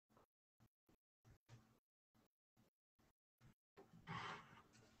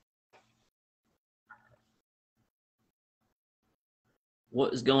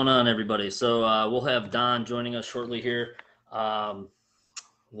What is going on, everybody? So we'll have Don joining us shortly here. Um,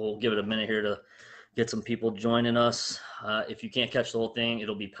 we'll give it a minute here to get some people joining us. If you can't catch the whole thing,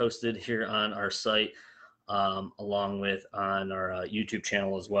 it'll be posted here on our site, along with on our YouTube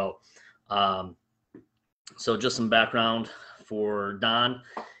channel as well. So just some background for Don.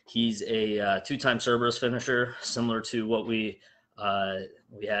 He's a two-time Cerberus finisher, similar to what we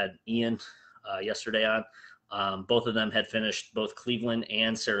had Ian yesterday on. Both of them had finished both Cleveland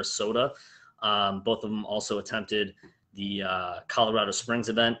and Sarasota. Both of them also attempted the Colorado Springs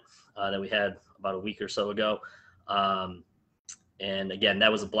event that we had about a week or so ago. And again,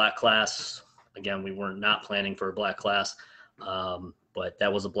 that was a black class. Again, we were not planning for a black class, but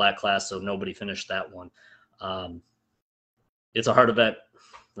that was a black class, so nobody finished that one. It's a hard event.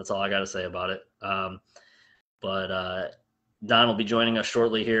 That's all I got to say about it. But Don will be joining us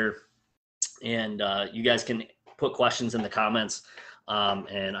shortly here. And you guys can put questions in the comments.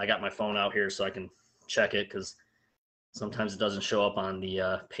 And I got my phone out here so I can check it because sometimes it doesn't show up on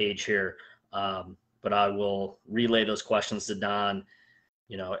the page here. But I will relay those questions to Don,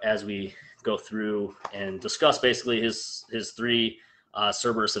 as we go through and discuss basically his three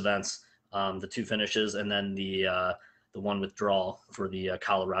Cerberus events, the two finishes, and then the one withdrawal for the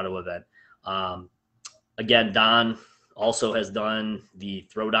Colorado event. Again, Don also has done the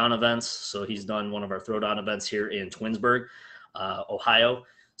Throwdown events. So he's done one of our Throwdown events here in Twinsburg, Ohio.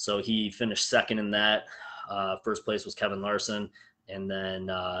 So he finished second in that. First place was Kevin Larson. And then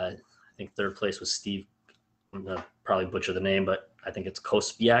I think third place was Steve. I'm going to probably butcher the name, but I think it's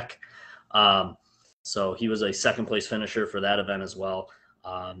Kospiak. So he was a second place finisher for that event as well.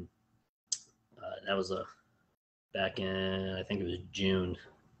 That was back in, I think it was June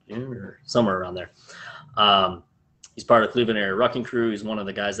or somewhere around there. He's part of Cleveland area rucking crew. He's one of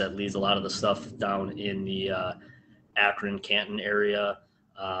the guys that leads a lot of the stuff down in the Akron, Canton area.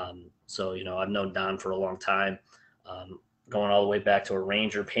 So, I've known Don for a long time, going all the way back to a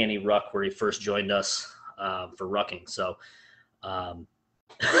Ranger panty ruck where he first joined us for rucking. So when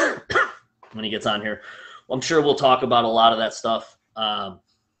he gets on here, well, I'm sure we'll talk about a lot of that stuff.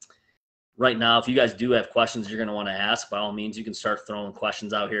 Right now, if you guys do have questions you're going to want to ask, by all means, you can start throwing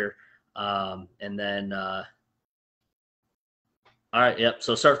questions out here. And then all right, yep.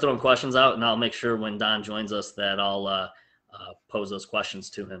 So start throwing questions out, and I'll make sure when Don joins us that I'll pose those questions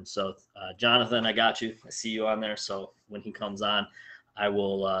to him. So, Jonathan, I got you. I see you on there. So when he comes on, I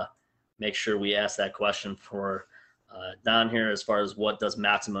will make sure we ask that question for Don here as far as what does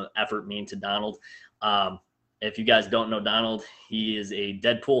maximum effort mean to Donald. If you guys don't know Donald, he is a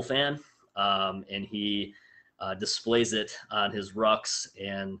Deadpool fan, and he displays it on his rucks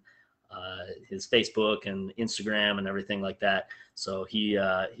and his Facebook and Instagram and everything like that. So he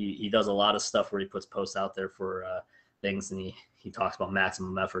does a lot of stuff where he puts posts out there for things, and he talks about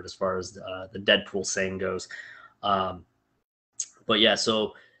maximum effort as far as the Deadpool saying goes. But yeah,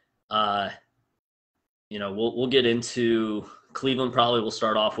 so we'll get into Cleveland. Probably we'll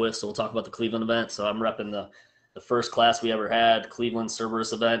start off with. So we'll talk about the Cleveland event. So I'm repping the first class we ever had, Cleveland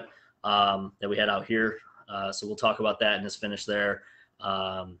Cerberus event that we had out here. So we'll talk about that and his finish there.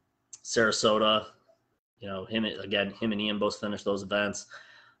 Sarasota, him and Ian both finished those events.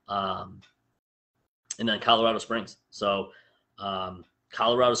 And then Colorado Springs. So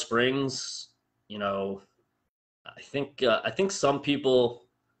Colorado Springs, I think some people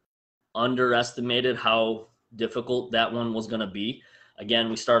underestimated how difficult that one was going to be. Again,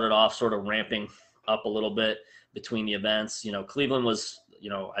 we started off sort of ramping up a little bit between the events. Cleveland was,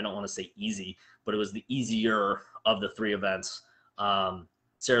 I don't want to say easy, but it was the easier of the three events.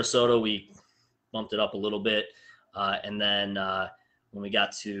 Sarasota, we bumped it up a little bit. And then when we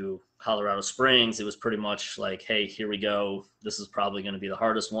got to Colorado Springs, it was pretty much like, hey, here we go. This is probably going to be the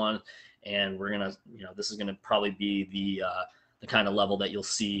hardest one. And we're going to, this is going to probably be the kind of level that you'll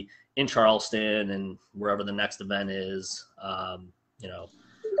see in Charleston and wherever the next event is,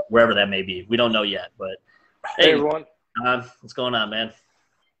 wherever that may be. We don't know yet, but hey everyone. What's going on, man?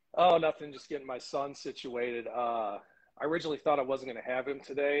 Oh, nothing. Just getting my son situated. I originally thought I wasn't going to have him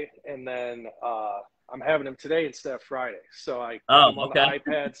today, and then I'm having him today instead of Friday. So I got him on the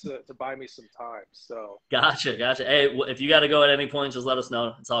iPad to buy me some time. So Gotcha. Hey, if you got to go at any point, just let us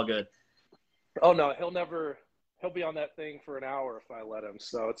know. It's all good. Oh no, he'll be on that thing for an hour if I let him.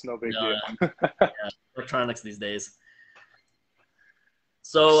 So it's no big deal. Yeah, electronics these days.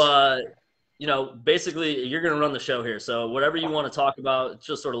 So basically you're going to run the show here. So whatever you want to talk about, it's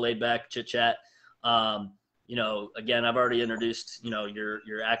just sort of laid back chit chat. Again, I've already introduced,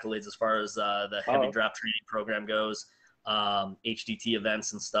 your accolades as far as the heavy drop training program goes, HDT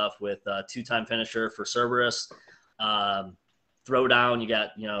events and stuff with two-time finisher for Cerberus, Throwdown. You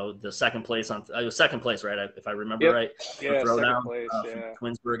got, the second place on it was second place, right? If I remember right. Yeah, Throwdown, second place. Yeah.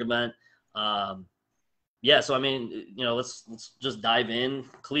 Twinsburg event. So I mean, let's just dive in.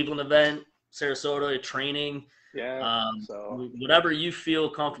 Cleveland event, Sarasota training. Yeah. Whatever you feel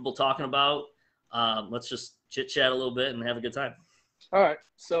comfortable talking about, let's just chit chat a little bit and have a good time. All right.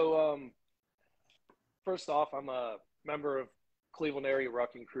 So first off, I'm a member of Cleveland Area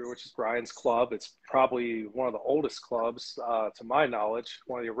Rucking Crew, which is Brian's club. It's probably one of the oldest clubs, to my knowledge,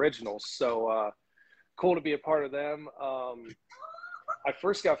 one of the originals. So cool to be a part of them. I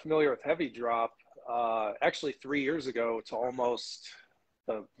first got familiar with heavy drop actually 3 years ago to almost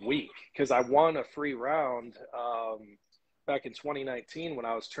a week, because I won a free round back in 2019 when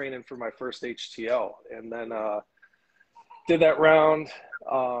I was training for my first HTL, and then did that round.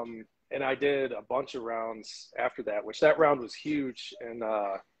 And I did a bunch of rounds after that, which that round was huge and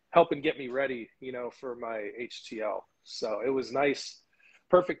helping get me ready, for my HTL. So it was nice,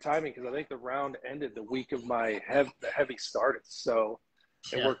 perfect timing, because I think the round ended the week of my heavy started. So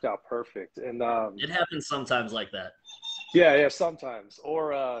it worked out perfect. And it happens sometimes like that. Yeah, sometimes.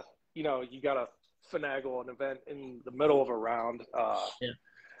 Or, you got to finagle an event in the middle of a round. I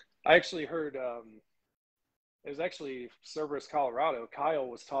actually heard it was actually Cerberus, Colorado. Kyle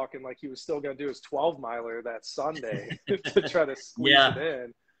was talking like he was still going to do his 12-miler that Sunday to try to squeeze it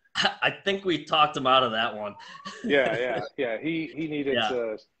in. I think we talked him out of that one. Yeah. He needed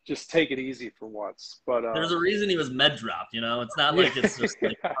to just take it easy for once. But there's a reason he was med dropped. It's not like it's just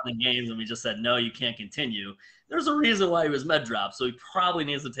like fun and games and we just said no, you can't continue. There's a reason why he was med dropped, so he probably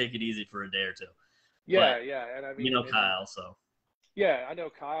needs to take it easy for a day or two. Yeah, and I mean, Kyle, so yeah, I know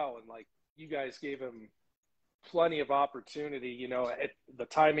Kyle, and like you guys gave him plenty of opportunity. The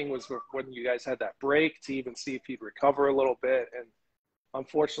timing was when you guys had that break to even see if he'd recover a little bit, and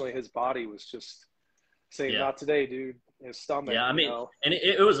unfortunately his body was just saying not today, dude. His stomach. And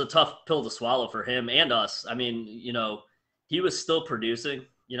it was a tough pill to swallow for him and us. I mean, he was still producing,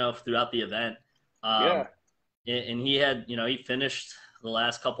 throughout the event. And he had, he finished the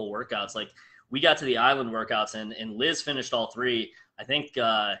last couple workouts. Like, we got to the island workouts and Liz finished all three. I think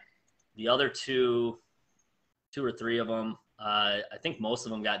the other two or three of them, I think most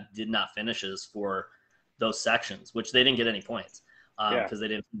of them did not finishes for those sections, which they didn't get any points because they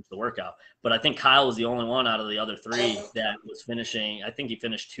didn't finish the workout. But I think Kyle was the only one out of the other three that was finishing. I think he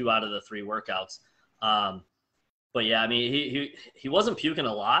finished 2 out of the 3 workouts. But yeah, I mean, he wasn't puking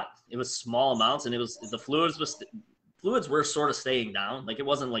a lot. It was small amounts, and the fluids were sort of staying down. Like, it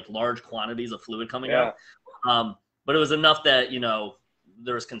wasn't like large quantities of fluid coming out. But it was enough that,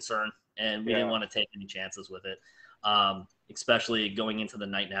 there was concern, and we didn't want to take any chances with it, especially going into the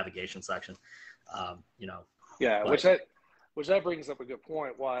night navigation section. Which that brings up a good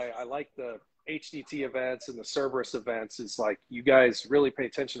point. Why I like the HDT events and the Cerberus events is like you guys really pay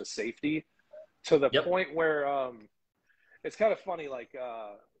attention to safety to the point where it's kind of funny. Like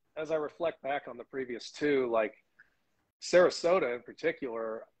as I reflect back on the previous 2, like Sarasota in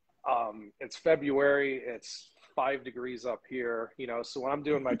particular, it's February, it's 5 degrees up here, so when I'm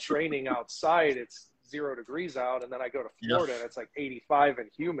doing my training outside, it's 0 degrees out, and then I go to Florida and it's like 85 and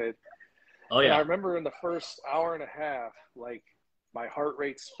humid. And I remember in the first hour and a half, like my heart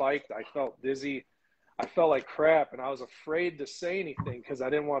rate spiked. I felt dizzy. I felt like crap, and I was afraid to say anything because I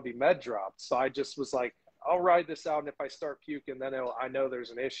didn't want to be med dropped. So I just was like, I'll ride this out, and if I start puking, then I know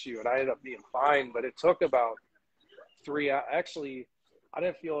there's an issue. And I ended up being fine, but it took about 3 hours. Actually, I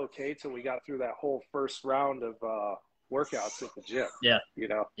didn't feel okay till we got through that whole first round of workouts at the gym.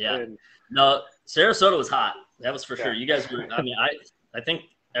 And, no, Sarasota was hot. That was for sure. You guys were. I mean, I think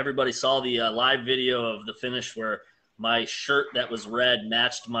everybody saw the live video of the finish where my shirt that was red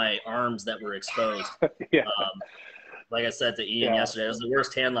matched my arms that were exposed. Like I said to Ian yesterday, it was the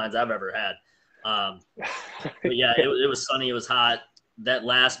worst tan lines I've ever had. But yeah, it was sunny. It was hot. That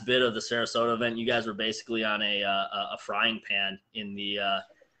last bit of the Sarasota event, you guys were basically on a frying pan in the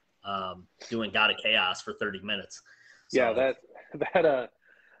doing God of Chaos for 30 minutes. So,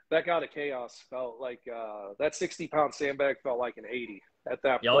 that God of Chaos felt like that 60-pound sandbag felt like an 80 at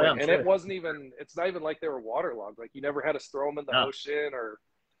that point. And sure. It's not even like they were waterlogged. Like you never had to throw them in the ocean or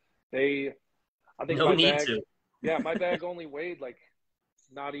I think my bag only weighed like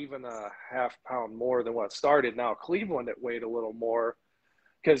not even a half pound more than what it started. Now Cleveland, it weighed a little more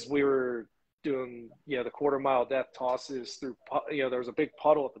because we were doing, the quarter-mile death tosses through, there was a big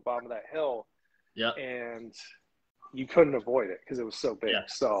puddle at the bottom of that hill. And you couldn't avoid it because it was so big.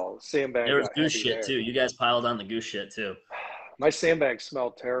 So sandbag. There was goose shit too. You guys piled on the goose shit too. My sandbag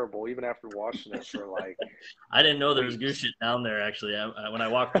smelled terrible even after washing it for like. I didn't know there was goose shit down there. Actually, when I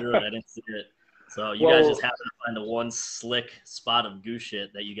walked through it, I didn't see it. So you guys just happen to find the one slick spot of goose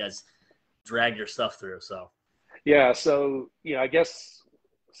shit that you guys drag your stuff through. So yeah, so I guess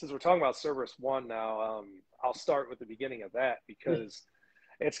since we're talking about Cerberus One now, I'll start with the beginning of that because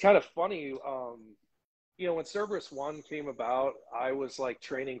it's kind of funny. When Cerberus One came about, I was like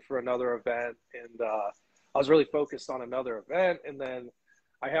training for another event, and I was really focused on another event, and then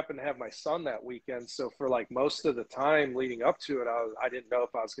I happened to have my son that weekend. So for like most of the time leading up to it, I didn't know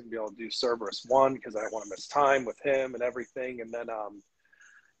if I was going to be able to do Cerberus One because I didn't want to miss time with him and everything. And then,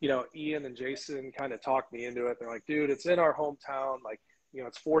 Ian and Jason kind of talked me into it. They're like, dude, it's in our hometown. Like,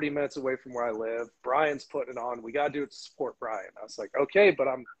 it's 40 minutes away from where I live. Brian's putting it on. We got to do it to support Brian. I was like, okay, but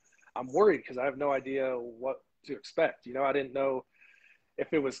I'm worried because I have no idea what to expect. I didn't know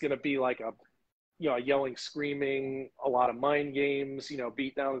if it was going to be like a yelling, screaming, a lot of mind games,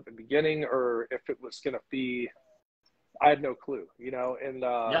 beat down at the beginning, or if it was going to be, I had no clue, and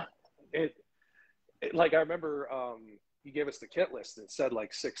it like, I remember you gave us the kit list. It said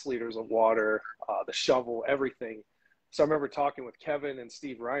like 6 liters of water, the shovel, everything. So I remember talking with Kevin and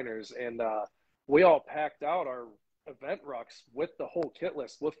Steve Reiners, and we all packed out our event rucks with the whole kit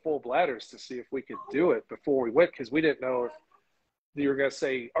list with full bladders to see if we could do it before we went, because we didn't know if you were going to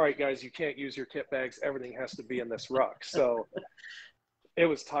say, all right, guys, you can't use your kit bags. Everything has to be in this ruck. So it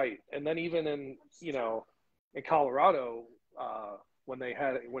was tight. And then even in Colorado,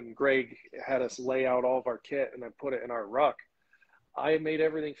 when Greg had us lay out all of our kit and then put it in our ruck, I made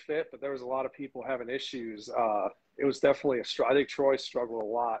everything fit, but there was a lot of people having issues. It was definitely I think Troy struggled a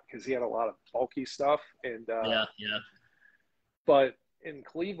lot because he had a lot of bulky stuff. And but in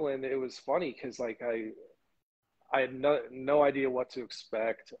Cleveland, it was funny because like I had no idea what to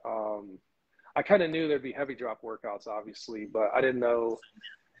expect. I kind of knew there'd be heavy drop workouts, obviously, but I didn't know.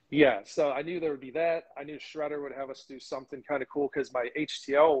 Yeah, so I knew there would be that. I knew Shredder would have us do something kind of cool because my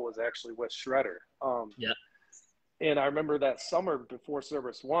HTL was actually with Shredder. And I remember that summer before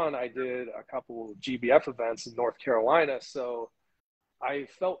Cerberus One, I did a couple of GBF events in North Carolina. So I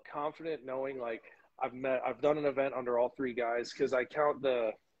felt confident knowing like I've done an event under all 3 guys because I count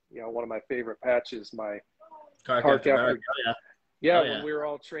one of my favorite patches, my Car Captor. When we were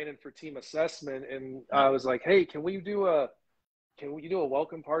all training for team assessment, and I was like, hey, can we do a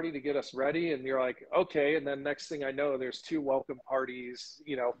welcome party to get us ready? And you're like, okay. And then next thing I know, there's 2 welcome parties,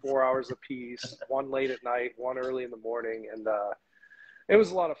 4 hours apiece, one late at night, one early in the morning. And it was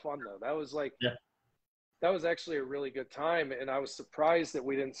a lot of fun though. That was like, that was actually a really good time. And I was surprised that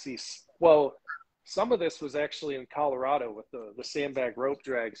we didn't see, some of this was actually in Colorado with the sandbag rope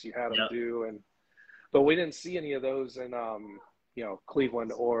drags you had them do. But we didn't see any of those in,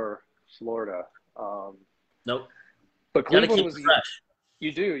 Cleveland or Florida. Nope. But Cleveland was fresh.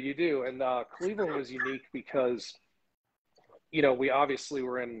 You do. And Cleveland was unique because, we obviously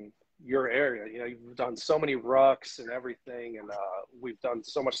were in your area. You've done so many rucks and everything, and we've done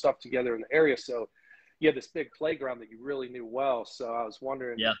so much stuff together in the area. So you had this big playground that you really knew well. So I was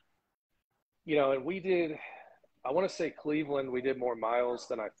wondering, and we did, I want to say Cleveland, we did more miles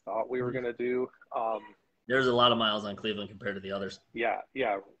than I thought we were going to do. There's a lot of miles on Cleveland compared to the others. Yeah.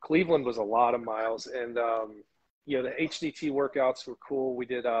 Cleveland was a lot of miles. And, the HDT workouts were cool. We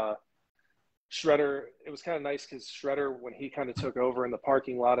did Shredder. It was kind of nice because Shredder, when he kind of took over in the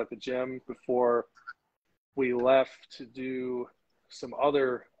parking lot at the gym before we left to do some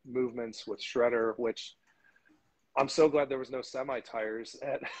other movements with Shredder, which I'm so glad there was no semi-tires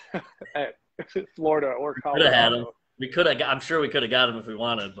at Florida or Colorado. Could have had them. I'm sure we could have got them if we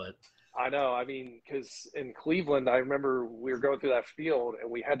wanted, but I know. I mean, because in Cleveland, I remember we were going through that field and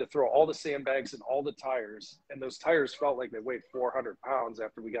we had to throw all the sandbags and all the tires. And those tires felt like they weighed 400 pounds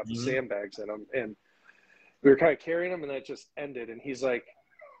after we got the sandbags in them. And we were kind of carrying them, and then it just ended. And he's like,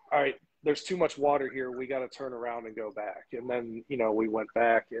 all right, there's too much water here. We got to turn around and go back. And then, we went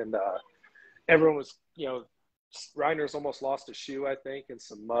back, and everyone was, Reiner's almost lost a shoe, I think, in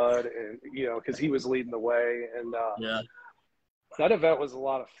some mud, and, because he was leading the way. And that event was a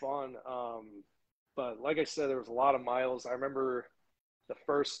lot of fun. But like I said, there was a lot of miles. I remember the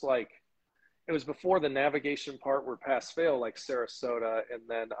first, it was before the navigation part where pass fail, like Sarasota and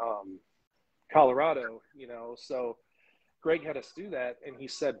then Colorado, so Greg had us do that. And he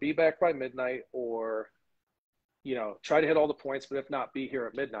said, be back by midnight or, try to hit all the points, but if not, be here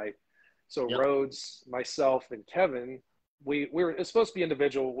at midnight. So Rhodes, myself, and Kevin, it's supposed to be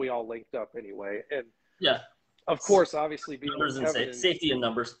individual. We all linked up anyway. And of course, obviously being numbers with Kevin safety in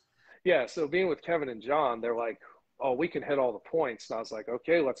numbers. Yeah, so being with Kevin and John, they're like, oh, we can hit all the points. And I was like,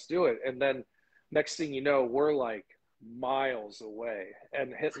 okay, let's do it. And then next thing you know, we're like miles away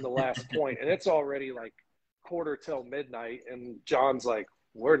and hitting the last point. And it's already like quarter till midnight. And John's like,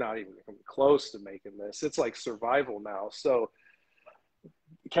 we're not even close to making this. It's like survival now. So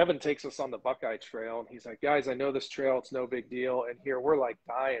Kevin takes us on the Buckeye Trail, and he's like, guys, I know this trail, it's no big deal. And here we're like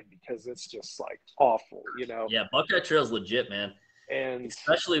dying because it's just like awful, you know? Yeah, Buckeye Trail's legit, man. And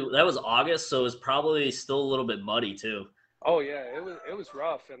especially that was August, so it was probably still a little bit muddy too. Oh yeah, it was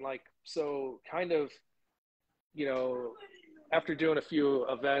rough. And like, so kind of, you know, after doing a few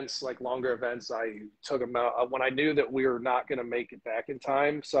events, like longer events, I took them out when I knew that we were not going to make it back in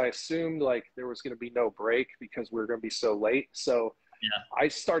time. So I assumed like there was going to be no break because we were going to be so late. So yeah, I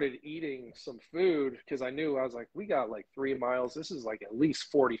started eating some food because I knew, I was like, we got like 3 miles. This is like at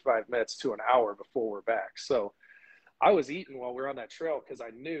least 45 minutes to an hour before we're back. So I was eating while we were on that trail because I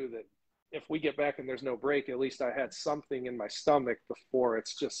knew that if we get back and there's no break, at least I had something in my stomach before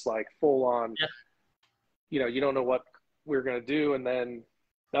it's just like full on, yeah. You know, you don't know what we're going to do. And then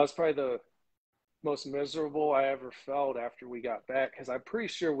that was probably the most miserable I ever felt after we got back, because I'm pretty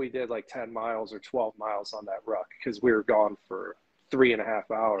sure we did like 10 miles or 12 miles on that ruck because we were gone for 3.5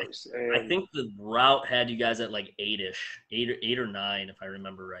 hours. And I think the route had you guys at like 8 or 9, if I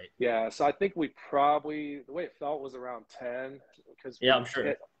remember right. Yeah, so I think we probably, the way it felt was around 10. Because yeah, I'm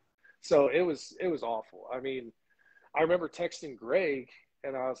sure. So it was awful. I mean, I remember texting Greg,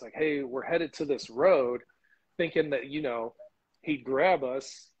 and I was like, hey, we're headed to this road, thinking that, you know, he'd grab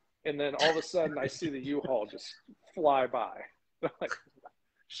us, and then all of a sudden I see the U-Haul just fly by. I'm like,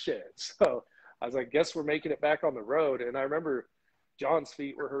 shit. So I was like, guess we're making it back on the road. And I remember John's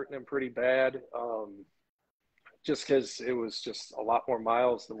feet were hurting him pretty bad, just because it was just a lot more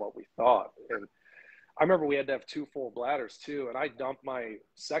miles than what we thought. And I remember we had to have 2 full bladders too, and I dumped my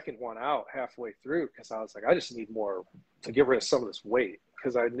second one out halfway through because I was like, I just need more to get rid of some of this weight,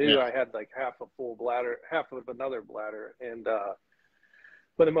 because I knew I had like half a full bladder, half of another bladder. And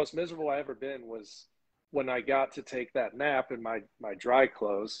but the most miserable I ever been was when I got to take that nap in my dry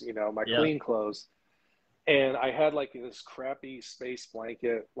clothes, you know, my clean clothes, and I had like this crappy space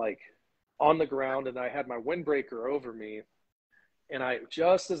blanket like on the ground, and I had my windbreaker over me. And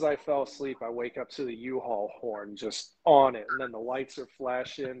just as I fell asleep, I wake up to the U-Haul horn just on it. And then the lights are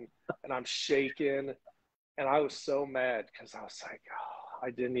flashing and I'm shaking. And I was so mad because I was like, oh,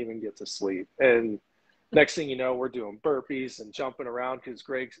 I didn't even get to sleep. And next thing you know, we're doing burpees and jumping around because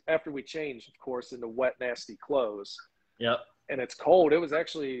Greg's, after we changed, of course, into wet, nasty clothes. Yep. And it's cold. It was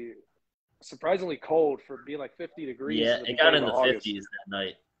actually surprisingly cold for being like 50 degrees. Yeah, it got in the 50s that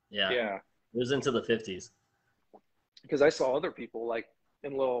night. Yeah. Yeah. It was into the 50s. Because I saw other people like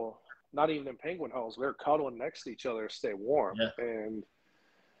in little, not even in penguin holes, they were cuddling next to each other to stay warm. Yeah. And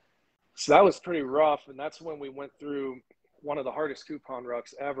so that was pretty rough. And that's when we went through one of the hardest coupon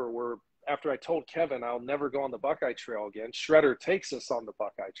rucks ever, where after I told Kevin I'll never go on the Buckeye Trail again, Shredder takes us on the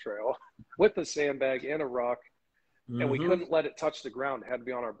Buckeye Trail with the sandbag and a ruck. And we couldn't let it touch the ground. It had to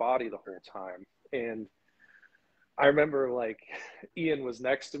be on our body the whole time. And I remember like Ian was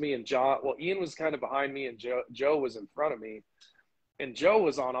next to me and John, well, Ian was kind of behind me and Joe was in front of me, and Joe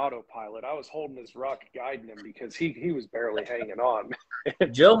was on autopilot. I was holding his ruck, guiding him because he was barely hanging on.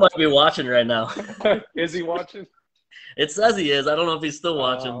 Joe might be watching right now. Is he watching? It says he is. I don't know if he's still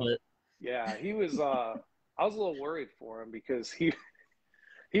watching, but yeah, he was, I was a little worried for him because he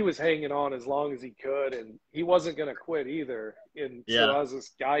was hanging on as long as he could, and he wasn't going to quit either. And so I was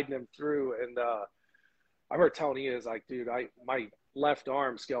just guiding him through. And, I remember telling Ian, is like, dude, my left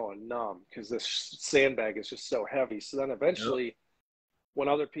arm's going numb because this sandbag is just so heavy. So then eventually when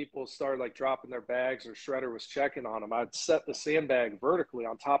other people started like dropping their bags or Shredder was checking on them, I'd set the sandbag vertically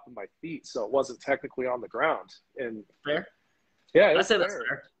on top of my feet so it wasn't technically on the ground. And fair. Yeah, I say that's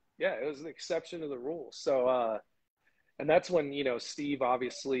fair. Yeah, it was an exception to the rule. So and that's when, you know, Steve,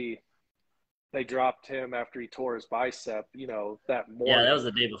 obviously they dropped him after he tore his bicep, you know, that morning. Yeah, that was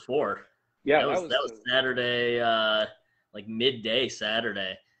the day before. Yeah, that was Saturday, like midday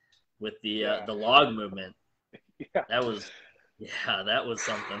Saturday, with the log movement. Yeah, that was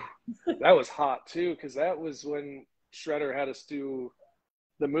something. That was hot too, because that was when Shredder had us do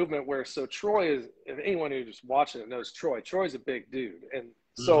the movement where, so Troy is, if anyone who's just watching it knows Troy's a big dude, and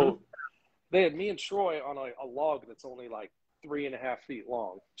so they had me and Troy on a log that's only like 3.5 feet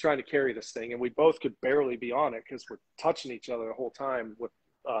long, trying to carry this thing, and we both could barely be on it because we're touching each other the whole time with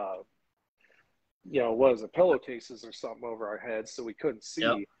you know, what is it, pillowcases or something over our heads, so we couldn't see.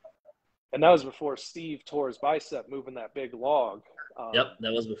 Yep. And that was before Steve tore his bicep moving that big log. Yep,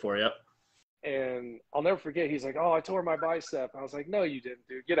 that was before, yep. And I'll never forget, he's like, oh, I tore my bicep. I was like, no, you didn't,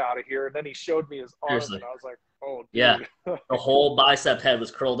 dude. Get out of here. And then he showed me his arm, and I was like, oh, dude. Yeah, the whole bicep head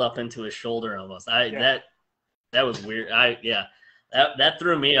was curled up into his shoulder almost. That was weird. That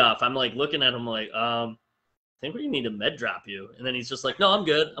threw me off. I'm like looking at him like, think we need to med drop you. And then he's just like, no, I'm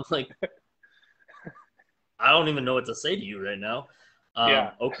good. I'm like, I don't even know what to say to you right now.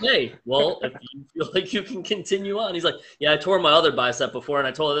 Okay, well, if you feel like you can continue on. He's like, yeah, I tore my other bicep before, and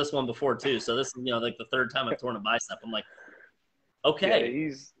I tore this one before too. So this is, like the third time I've torn a bicep. I'm like, okay.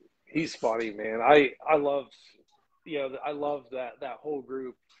 Yeah, he's funny, man. I love, I love that whole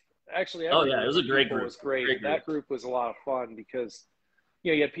group. Actually, it was a great group. It was great. That group was a lot of fun because,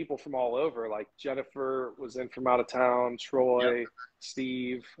 you had people from all over. Like Jennifer was in from out of town, Troy,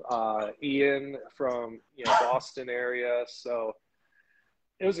 Steve, Ian from Boston area. So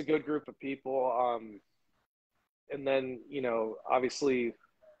it was a good group of people. And then obviously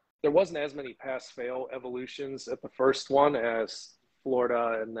there wasn't as many pass-fail evolutions at the first one as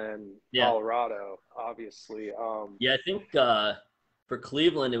Florida and then Colorado, obviously. I think for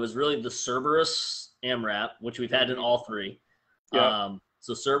Cleveland, it was really the Cerberus AMRAP, which we've had in all three.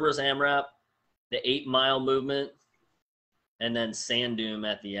 So Cerberus AMRAP, the 8-mile movement, and then Sand Dune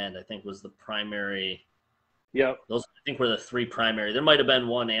at the end, I think was the primary. Those I think were the three primary. There might have been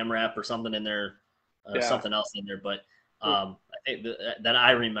one AMRAP or something in there, something else in there, but I think that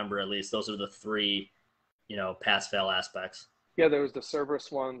I remember at least those are the three, pass-fail aspects. Yeah, there was the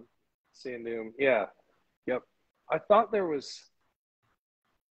Cerberus one, Sand Dune. Yeah. Yep. I thought there was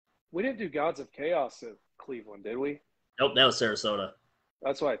 – we didn't do Gods of Chaos at Cleveland, did we? Nope, that was Sarasota.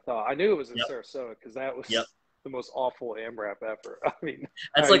 That's what I thought. I knew it was in Sarasota because that was the most awful AMRAP ever. I mean,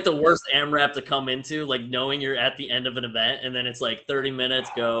 that's like the worst AMRAP to come into, like knowing you're at the end of an event and then it's like 30 minutes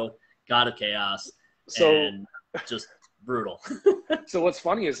go, God of Chaos, and just brutal. So what's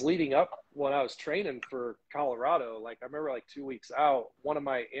funny is leading up when I was training for Colorado, like I remember like 2 weeks out, one of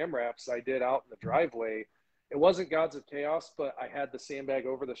my AMRAPs I did out in the driveway, it wasn't Gods of Chaos, but I had the sandbag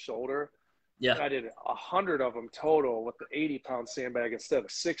over the shoulder. Yeah. I did 100 of them total with the 80-pound sandbag instead of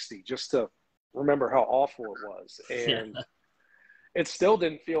 60, just to remember how awful it was. And it still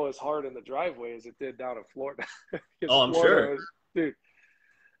didn't feel as hard in the driveway as it did down in Florida. I'm sure. Dude.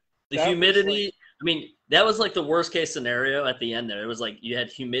 The humidity, I mean, that was like the worst case scenario at the end there. It was like you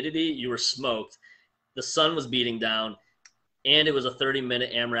had humidity, you were smoked, the sun was beating down, and it was a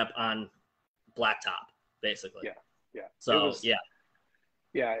 30-minute AMRAP on blacktop, basically. Yeah. So,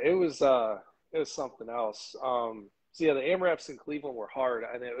 it was something else. So the AMRAPs in Cleveland were hard,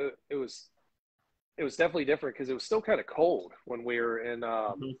 and it was definitely different because it was still kind of cold when we were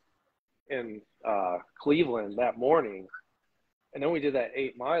in Cleveland that morning, and then we did that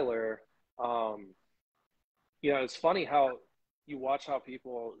 8-miler. It's funny how you watch how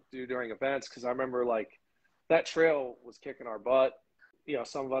people do during events because I remember like that trail was kicking our butt.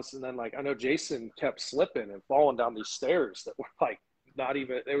 Some of us, and then like I know Jason kept slipping and falling down these stairs that were like. Not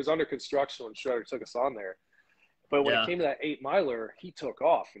even – it was under construction when Shredder took us on there. But when it came to that 8-miler, he took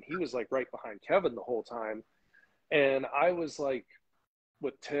off, and he was, like, right behind Kevin the whole time. And I was, like,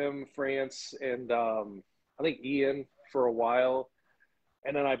 with Tim, France, and I think Ian for a while.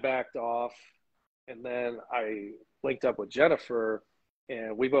 And then I backed off, and then I linked up with Jennifer,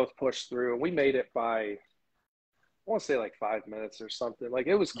 and we both pushed through. And we made it by, I want to say, like 5 minutes or something. Like,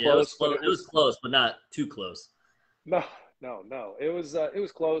 it was close. It was close, but not too close. No. It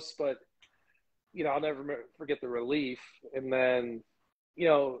was close, but I'll never forget the relief. And then,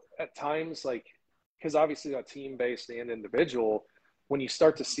 at times, like, because obviously a team-based and individual, when you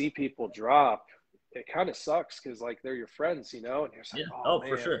start to see people drop, it kind of sucks because like they're your friends, and you're like, man,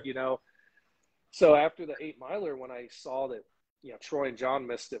 for sure, So after the 8-miler, when I saw that, Troy and John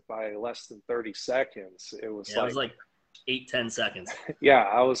missed it by less than 30 seconds, it was like 8-10 seconds.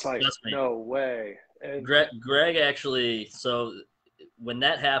 I was like, no way. And Greg actually, so when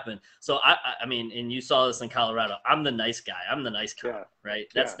that happened, so I mean, and you saw this in Colorado, I'm the nice guy. I'm the nice guy, right?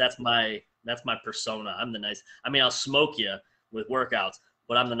 That's my persona. I'm the nice. I mean, I'll smoke you with workouts,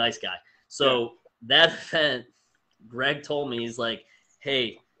 but I'm the nice guy. So that event, Greg told me, he's like,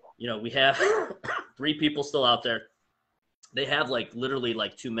 hey, we have 3 people still out there. They have like literally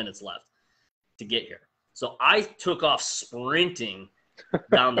like 2 minutes left to get here. So I took off sprinting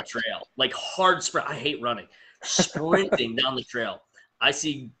down the trail, like hard sprint. I hate running. Sprinting down the trail. I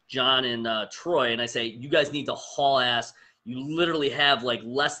see John and Troy, and I say, you guys need to haul ass. You literally have like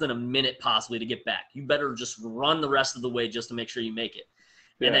less than a minute possibly to get back. You better just run the rest of the way just to make sure you make it.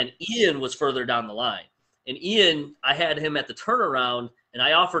 And then Ian was further down the line. And Ian, I had him at the turnaround, and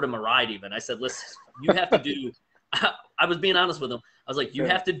I offered him a ride even. I said, listen, you have to do – I was being honest with him. I was like, you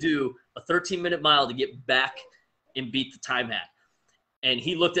have to do a 13-minute mile to get back and beat the time hack. And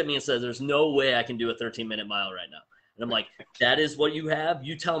he looked at me and said, there's no way I can do a 13-minute mile right now. And I'm like, that is what you have?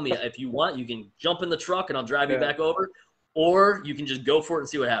 You tell me if you want, you can jump in the truck and I'll drive you back over. or you can just go for it and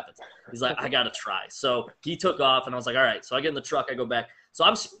see what happens. He's like, I got to try. So he took off, and I was like, all right. So I get in the truck, I go back. So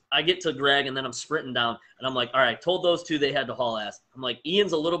I get to Greg, and then I'm sprinting down, and I'm like, all right, told those two they had to haul ass. I'm like,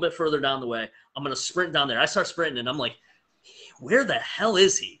 Ian's a little bit further down the way. I'm going to sprint down there. I start sprinting, and I'm like, where the hell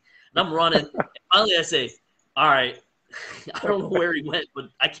is he? And I'm running. And finally, I say, all right, I don't know where he went, but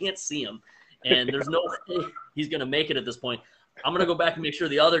I can't see him. And there's no way he's going to make it at this point. I'm going to go back and make sure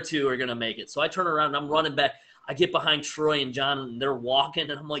the other two are going to make it. So I turn around, and I'm running back. I get behind Troy and John, and they're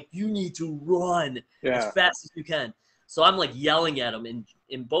walking, and I'm like, you need to run as fast as you can. So I'm like yelling at him,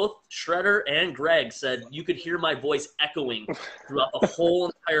 and both Shredder and Greg said you could hear my voice echoing throughout the whole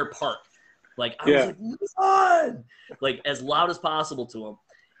entire park. Like I was like, run! Like as loud as possible to him.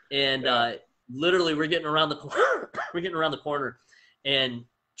 And literally we're getting around the corner, and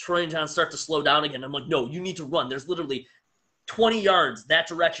Troy and John start to slow down again. I'm like, no, you need to run. There's literally 20 yards that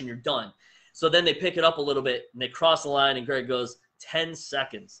direction. You're done. So then they pick it up a little bit, and they cross the line, and Greg goes, 10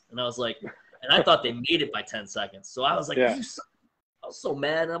 seconds. And I was like, and I thought they made it by 10 seconds. So I was like, I was so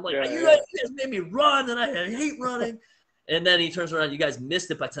mad. And I'm like, you guys made me run, and I hate running. And then he turns around, you guys missed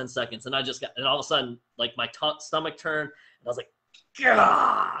it by 10 seconds. And I just got, and all of a sudden, like my stomach turned, and I was like,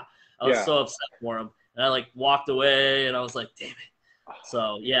 Gah! I was so upset for him. And I like walked away, and I was like, damn it.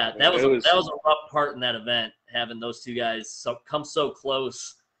 So yeah, that was a rough part in that event, having those two guys come so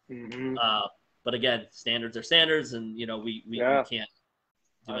close. Mm-hmm. But again, standards are standards, and we can't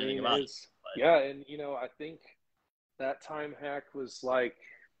do anything about it. But. Yeah, and I think that time hack was like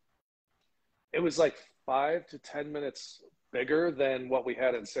 5 to 10 minutes bigger than what we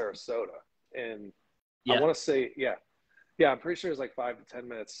had in Sarasota, and I want to say I'm pretty sure it was like 5 to 10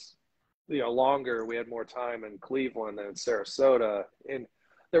 minutes longer. We had more time in Cleveland than in Sarasota, and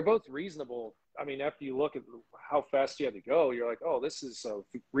they're both reasonable. I mean, after you look at how fast you had to go, you're like, oh, this is a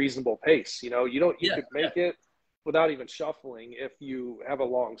reasonable pace. You could make it without even shuffling if you have a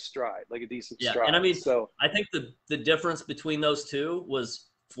long stride, like a decent stride. And I mean, I think the difference between those two was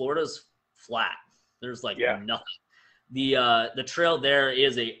Florida's flat. There's nothing. The trail there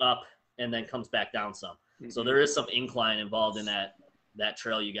is a up and then comes back down some. Mm-hmm. So there is some incline involved in that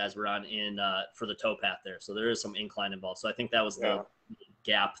trail you guys were on for the towpath there. So there is some incline involved. So I think that was the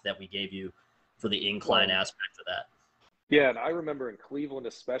gap that we gave you for the incline aspect of that. Yeah, and I remember in Cleveland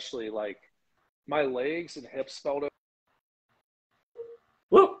especially, like my legs and hips felt.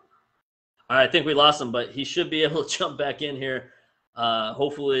 Whoop! All right, I think we lost him, but he should be able to jump back in here.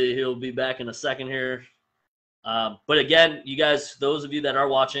 Hopefully he'll be back in a second here. But again, you guys, those of you that are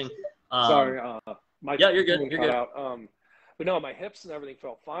watching, sorry, you're good. You're good. Out. But no, my hips and everything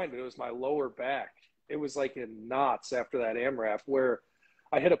felt fine, but it was my lower back. It was like in knots after that AMRAP, where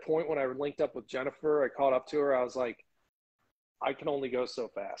I hit a point when I linked up with Jennifer. I caught up to her. I was like, I can only go so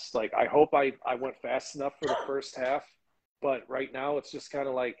fast. Like, I hope I went fast enough for the first half, but right now it's just kind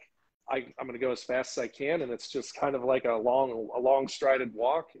of like I'm going to go as fast as I can, and it's just kind of like a long strided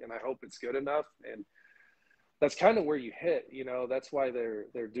walk, and I hope it's good enough. And that's kind of where you hit. That's why they're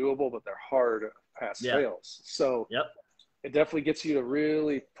doable, but they're hard pass fails. So it definitely gets you to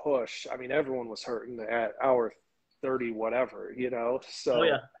really push. I mean, everyone was hurting at hour 30, whatever,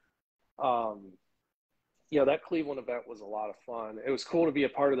 So, that Cleveland event was a lot of fun. It was cool to be a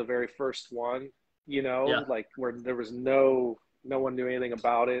part of the very first one, like where there was no one knew anything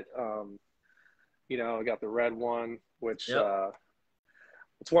about it. I got the red one, which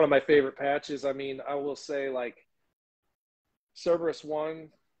it's one of my favorite patches. I mean, I will say, like, Cerberus 1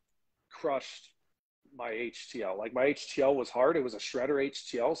 crushed my HTL. Like, my HTL was hard. It was a shredder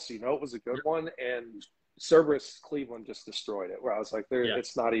HTL, so it was a good one. And Cerberus Cleveland just destroyed it, where I was like,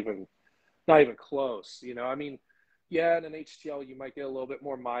 it's not even close. I mean, in an HTL you might get a little bit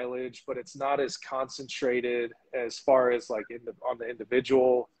more mileage, but it's not as concentrated as far as like on the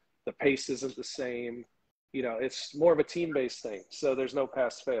individual. The pace isn't the same. It's more of a team-based thing, so there's no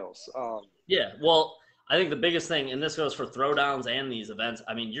pass fails. Well, I think the biggest thing, and this goes for throwdowns and these events,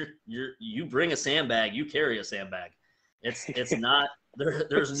 I mean, you bring a sandbag, you carry a sandbag. It's not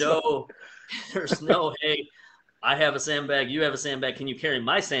there's no hey, I have a sandbag, you have a sandbag, can you carry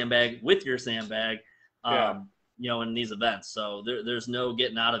my sandbag with your sandbag? In these events. So there's no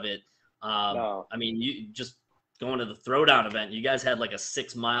getting out of it. No. I mean, you just going to the throwdown event, you guys had like a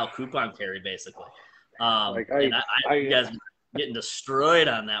 6-mile coupon carry basically. You guys were getting destroyed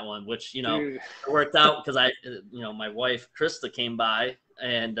on that one, which, it worked out because my wife, Krista, came by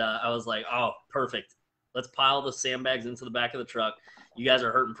and I was like, oh, perfect. Let's pile the sandbags into the back of the truck. You guys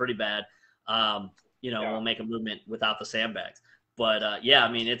are hurting pretty bad. We'll make a movement without the sandbags. But yeah,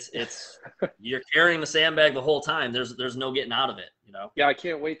 I mean, it's you're carrying the sandbag the whole time. There's no getting out of it, you know? Yeah, I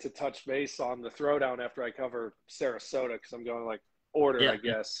can't wait to touch base on the throwdown after I cover Sarasota, because I'm going like order, Yeah, I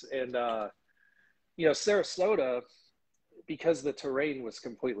guess. And, Sarasota, because the terrain was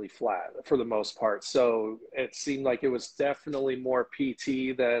completely flat for the most part. So it seemed like it was definitely more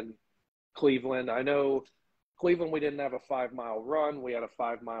PT than Cleveland. I know Cleveland, we didn't have a 5-mile run. We had a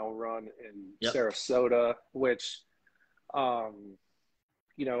 5-mile run in yep, Sarasota, which,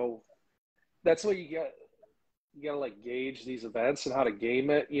 that's what you get. You got to like gauge these events and how to game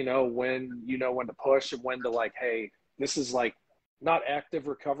it, when to push and when to like, hey, this is like not active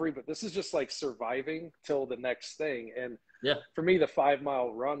recovery, but this is just like surviving till the next thing. And yeah, for me, the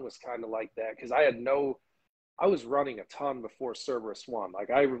 5-mile run was kind of like that, because I was running a ton before Cerberus won.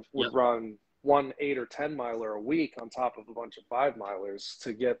 Like I would yep, run one 8 or 10 miler a week on top of a bunch of 5-milers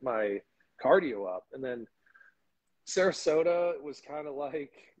to get my cardio up. And then Sarasota was kind of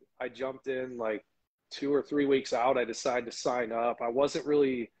like, I jumped in like 2 or 3 weeks out. I decided to sign up. I wasn't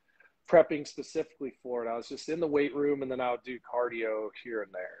really prepping specifically for it. I was just in the weight room, and then I would do cardio here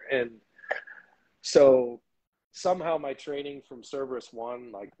and there. And so somehow my training from Cerberus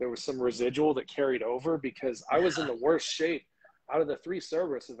won, like there was some residual that carried over, because I was in the worst shape out of the 3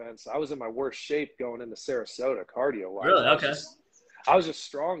 Cerberus events. I was in my worst shape going into Sarasota cardio wise. really, okay, I was just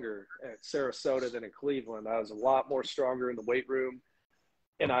stronger at Sarasota than in Cleveland. I was a lot more stronger in the weight room,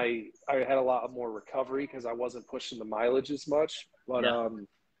 and I had a lot more recovery because I wasn't pushing the mileage as much. But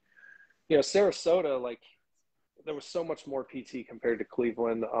Sarasota, like there was so much more PT compared to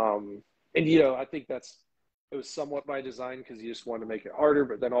Cleveland. And I think it was somewhat by design, because you just wanted to make it harder,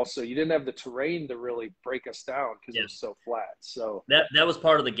 but then also you didn't have the terrain to really break us down because it was so flat. So that was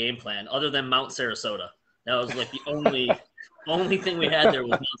part of the game plan, other than Mount Sarasota. That was like the only thing we had there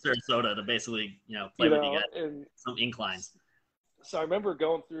was Mount Sarasota to basically, play with you guys. And some inclines. So I remember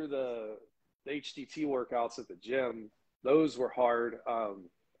going through the HDT workouts at the gym. Those were hard. I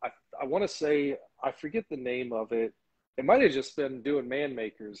want to say, I forget the name of it. It might have just been doing man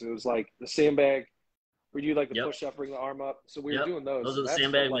makers. It was like the sandbag where you like the push up, bring the arm up. So we were doing those. Those are the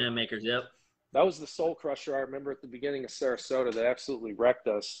sandbag man makers. Yep. That was the soul crusher. I remember at the beginning of Sarasota, that absolutely wrecked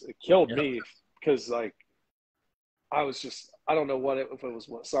us. It killed me, because like I don't know if it was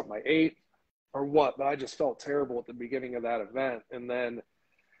something I ate or what, but I just felt terrible at the beginning of that event. And then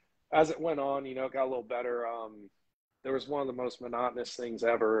as it went on, it got a little better. There was one of the most monotonous things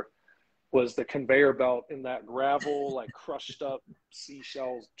ever was the conveyor belt in that gravel, like crushed up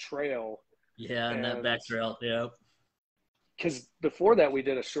seashells trail. Yeah, and that back trail, yeah. Because before that, we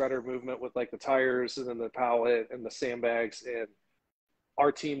did a shredder movement with like the tires and then the pallet and the sandbags, and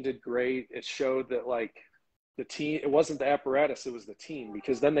our team did great. It showed that like the team, it wasn't the apparatus, it was the team,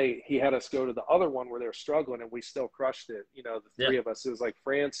 because then he had us go to the other one where they were struggling, and we still crushed it. The 3 of us, it was like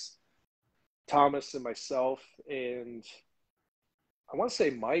France, Thomas, and myself, and I want to say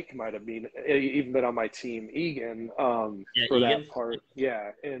Mike might have even been on my team, Egan, for Egan. That part.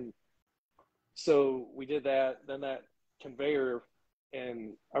 Yeah. And so we did that. Then that conveyor,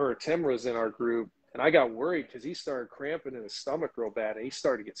 or Tim was in our group, and I got worried because he started cramping in his stomach real bad, and he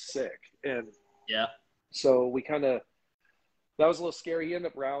started to get sick. And so that was a little scary. He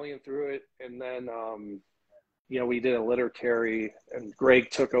ended up rallying through it. And then, we did a litter carry, and Greg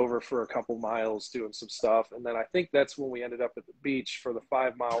took over for a couple miles doing some stuff. And then I think that's when we ended up at the beach for the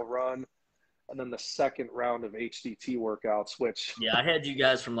 5-mile run, and then the second round of HDT workouts, which... Yeah, I had you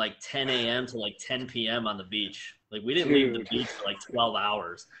guys from like 10 a.m. to like 10 p.m. on the beach. Like we didn't leave the beach for like 12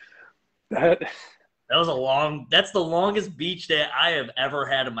 hours. That's the longest beach day I have ever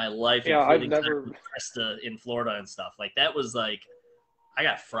had in my life. Yeah, I've never... in Florida and stuff. Like that was like, I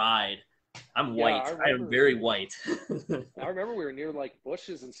got fried. I'm white. I am very white. I remember we were near like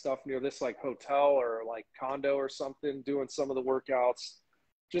bushes and stuff near this like hotel or like condo or something, doing some of the workouts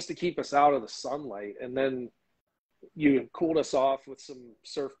just to keep us out of the sunlight. And then you cooled us off with some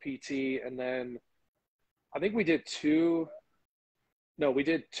surf PT. And then I think we did two of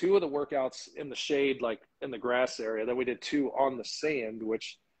the workouts in the shade, like in the grass area. Then we did 2 on the sand,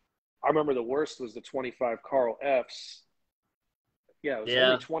 which I remember the worst was the 25 Carl F's. Yeah, it was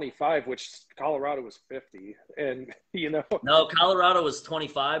only 25, which Colorado was 50. And, No, Colorado was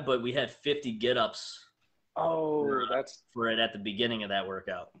 25, but we had 50 get-ups. For it at the beginning of that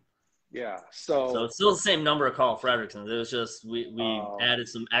workout. Yeah. So it's still the same number of Carl Fredricksons. It was just we added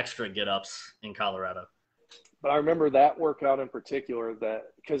some extra get-ups in Colorado. But I remember that workout in particular, that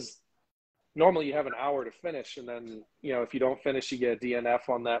because normally you have an hour to finish, and then, if you don't finish, you get a DNF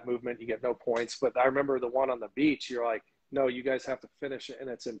on that movement. You get no points. But I remember the one on the beach, you're like, no, you guys have to finish it in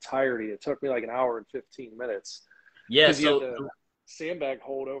its entirety. It took me like an hour and 15 minutes. Yeah, so sandbag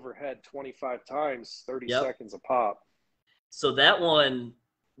hold overhead 25 times, 30 Yep. seconds a pop. So that one,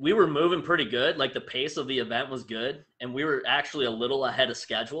 we were moving pretty good. Like the pace of the event was good, and we were actually a little ahead of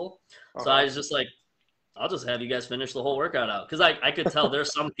schedule. So I was just like, I'll just have you guys finish the whole workout out. Because I could tell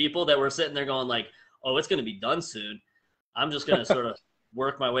there's some people that were sitting there going like, oh, it's going to be done soon. I'm just going to sort of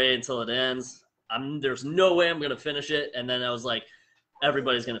work my way until it ends. There's no way I'm going to finish it. And then I was like,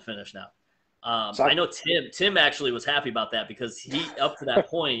 everybody's going to finish now. I know Tim actually was happy about that because he, up to that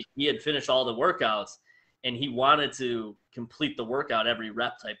point, he had finished all the workouts and he wanted to complete the workout every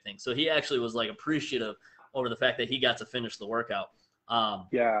rep type thing. So he actually was like appreciative over the fact that he got to finish the workout.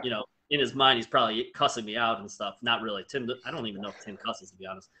 You know, in his mind, he's probably cussing me out and stuff. Not really. Tim, I don't even know if Tim cusses, to be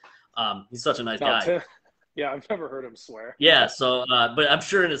honest. He's such a nice guy. Tim, yeah, I've never heard him swear. Yeah, so, but I'm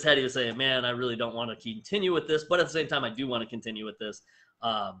sure in his head he was saying, man, I really don't want to continue with this. But at the same time, I do want to continue with this,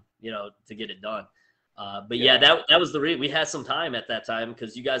 you know, to get it done. But yeah, that was the reason. We had some time at that time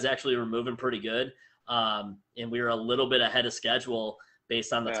because you guys actually were moving pretty good. And we were a little bit ahead of schedule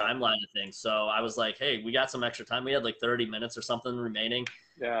based on the timeline of things. So I was like, hey, we got some extra time. We had like 30 minutes or something remaining.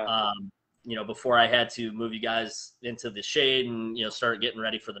 You know, before I had to move you guys into the shade and, you know, start getting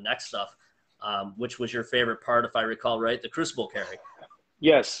ready for the next stuff, which was your favorite part, if I recall right, the crucible carry.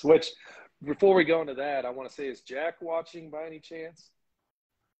 Yes, which before we go into that, I want to say, is Jack watching by any chance?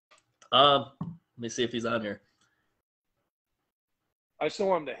 Let me see if he's on here. I just don't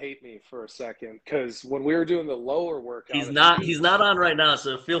want him to hate me for a second because when we were doing the lower workout, he's not on right now,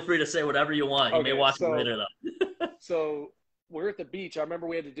 so feel free to say whatever you want. You may watch it later though. So we're at the beach. I remember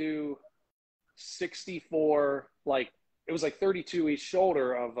we had to do 64, like it was like 32 each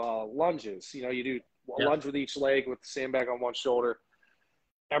shoulder of lunges. You know, you do a lunge with each leg with the sandbag on one shoulder.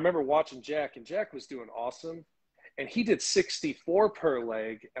 I remember watching Jack, and Jack was doing awesome. And he did 64 per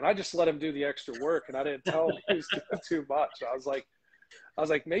leg, and I just let him do the extra work, and I didn't tell him he was doing too much. I was like,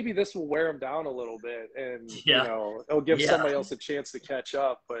 maybe this will wear him down a little bit, and you know, it'll give somebody else a chance to catch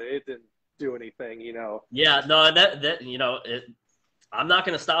up. But it didn't do anything, you know. Yeah, no, that you know, I'm not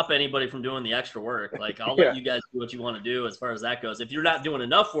going to stop anybody from doing the extra work. Like I'll let you guys do what you want to do as far as that goes. If you're not doing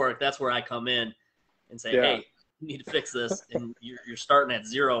enough work, that's where I come in and say, hey, you need to fix this, and you're starting at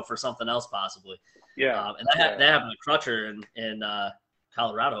zero for something else possibly. And that happened to Crutcher in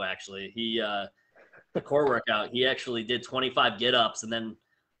Colorado. Actually, the core workout, he actually did 25 get-ups, and then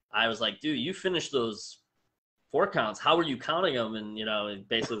I was like, dude, you finished those 4 counts. How were you counting them? And, you know, it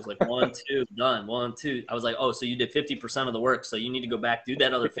basically was like 1, 2, done, 1, 2. I was like, oh, so you did 50% of the work, so you need to go back, do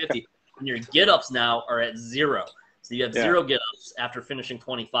that other 50. And your get-ups now are at 0. So you have 0 get-ups after finishing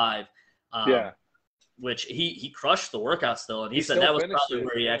 25. Which he crushed the workout still. And he said that was probably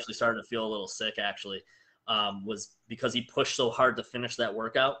where he actually started to feel a little sick, actually, was because he pushed so hard to finish that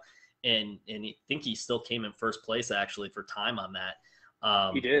workout. And I think he still came in first place, actually, for time on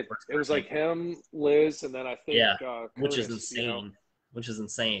that. He did. It was like him, Liz, and then I think which Curtis, is insane. You know? Which is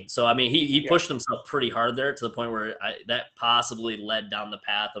insane. So, I mean, he pushed himself pretty hard there to the point where that possibly led down the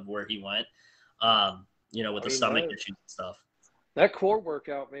path of where he went, you know, with the stomach issues and stuff. That core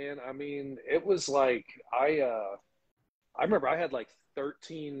workout, man, I mean, it was like I remember I had like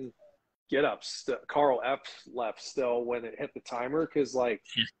 13 get-ups. Carl F left still when it hit the timer because, like,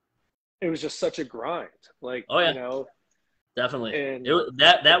 it was just such a grind. Like, you know. Definitely. And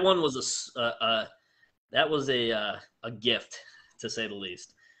that one was a gift, to say the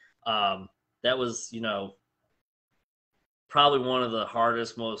least. That was, you know, probably one of the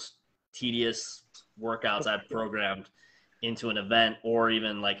hardest, most tedious workouts I've programmed into an event or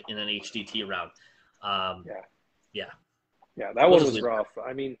even like in an HDT round. That one was rough.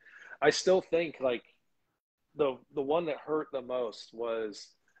 I mean, I still think like the one that hurt the most was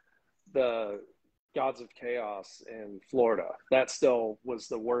the Gods of Chaos in Florida. That still was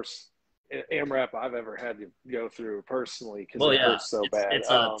the worst AMRAP I've ever had to go through personally because it hurt so bad. It's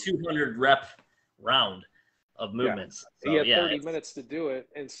a 200 rep round of movements. So, you had 30 minutes to do it.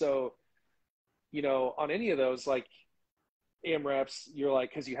 And so, you know, on any of those, like, AMRAPs, you're like,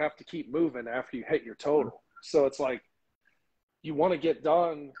 because you have to keep moving after you hit your total. So it's like you want to get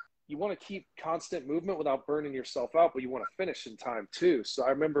done. You want to keep constant movement without burning yourself out, but you want to finish in time too. So I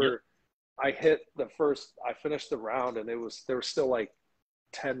remember I finished the round and there was still like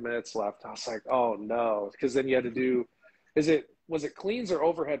 10 minutes left. I was like, oh no, because then you had to do, was it cleans or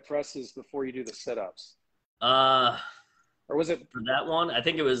overhead presses before you do the sit-ups? Or was it for that one? I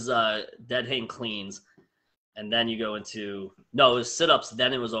think it was dead hang cleans. And then you go into – no, it was sit-ups.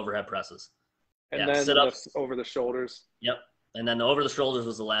 Then it was overhead presses. And then sit-ups over the shoulders. Yep. And then the over the shoulders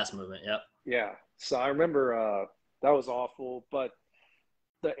was the last movement. Yep. Yeah. So I remember that was awful. But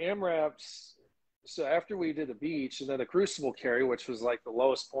the AMRAPs, so after we did the beach and then the crucible carry, which was like the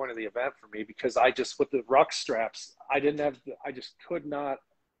lowest point of the event for me, because I just, with the ruck straps, I just could not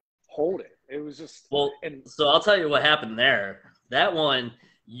hold it. It was just, well, so I'll tell you what happened there. That one,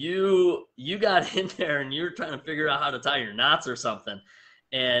 you got in there and you were trying to figure out how to tie your knots or something.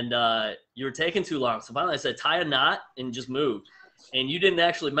 And you were taking too long. So finally I said, tie a knot and just move. And you didn't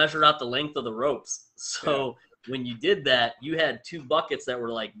actually measure out the length of the ropes. So when you did that, you had two buckets that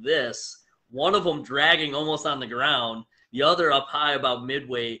were like this, one of them dragging almost on the ground, the other up high about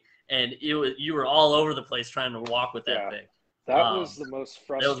midway, and you were all over the place trying to walk with that thing. That was the most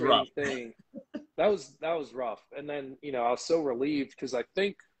frustrating thing. That was rough. And then, you know, I was so relieved because I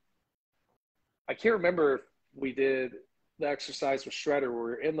can't remember if we did the exercise with Shredder where we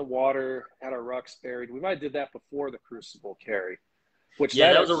were in the water, had our rucks buried. We might have did that before the crucible carry.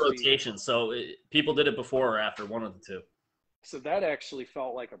 That was a rotation. So people did it before or after, one of the two. So that actually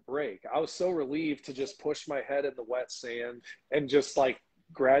felt like a break. I was so relieved to just push my head in the wet sand and just like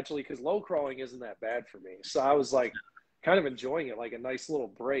gradually, because low crawling isn't that bad for me. So I was like kind of enjoying it, like a nice little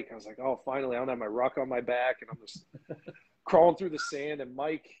break. I was like, oh, finally, I don't have my ruck on my back and I'm just crawling through the sand. And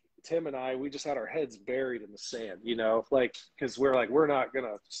Mike, Tim, and I, we just had our heads buried in the sand, you know, like, because we're like, we're not going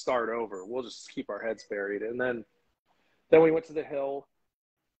to start over. We'll just keep our heads buried. And then we went to the hill.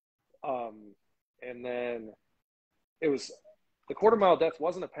 And then it was – the quarter mile death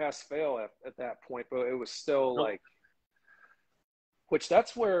wasn't a pass fail at that point, but it was still like, which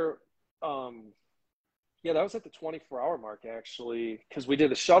that's where, that was at the 24-hour mark actually, because we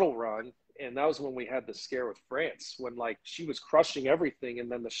did a shuttle run, and that was when we had the scare with France, when like she was crushing everything, and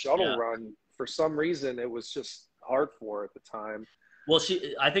then the shuttle run, for some reason, it was just hard for her at the time. Well,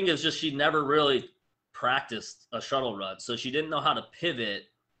 I think it was just she never really practiced a shuttle run, so she didn't know how to pivot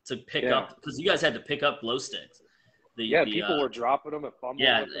to pick up, because you guys had to pick up glow sticks. People were dropping them and fumbling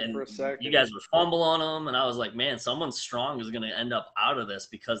them for a second. You guys were fumbling them, and I was like, man, someone strong is going to end up out of this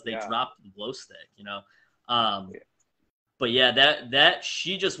because they dropped the glow stick, you know? But yeah, that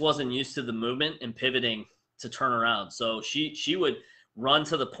she just wasn't used to the movement and pivoting to turn around. So she would run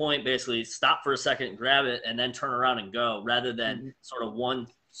to the point, basically stop for a second, grab it, and then turn around and go, rather than sort of one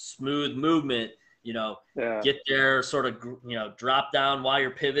smooth movement, you know, get there, sort of, you know, drop down while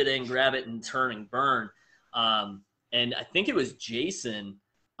you're pivoting, grab it and turn and burn. And I think it was Jason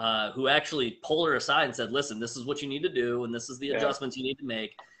who actually pulled her aside and said, listen, this is what you need to do, and this is the adjustments you need to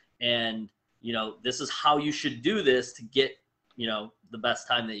make. And, you know, this is how you should do this to get, you know, the best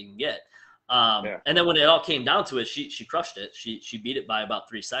time that you can get. And then when it all came down to it, she crushed it. She beat it by about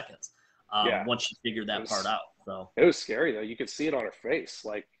 3 seconds once she figured that part out. So it was scary, though. You could see it on her face.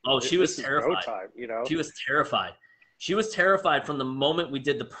 Like, she was terrified. Time, you know? She was terrified. She was terrified from the moment we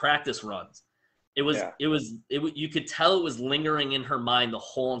did the practice runs. It was you could tell it was lingering in her mind the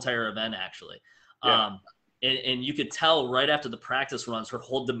whole entire event, actually. And you could tell right after the practice runs, her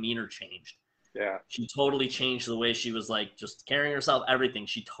whole demeanor changed. Yeah. She totally changed the way she was, like, just carrying herself, everything.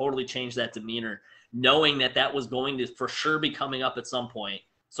 She totally changed that demeanor, knowing that was going to for sure be coming up at some point.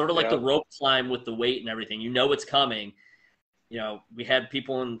 Sort of like the rope climb with the weight and everything. You know it's coming. You know, we had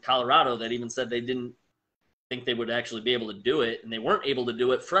people in Colorado that even said they didn't think they would actually be able to do it, and they weren't able to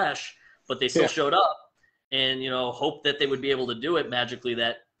do it fresh, but they still showed up and, you know, hoped that they would be able to do it magically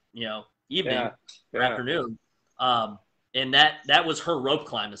that, you know, evening or afternoon. And that was her rope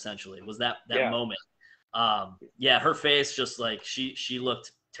climb, essentially, was that moment. Her face, just like she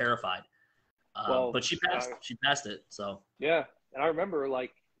looked terrified. But she passed it. So, yeah. And I remember,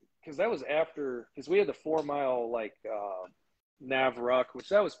 like, cause that was after, cause we had the 4 mile, like, nav ruck, which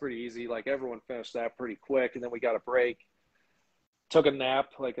that was pretty easy. Like, everyone finished that pretty quick. And then we got a break. Took a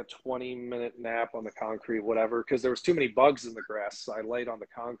nap, like a 20-minute nap on the concrete, whatever, because there was too many bugs in the grass. So I laid on the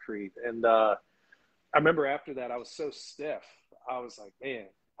concrete. And I remember after that, I was so stiff. I was like, man,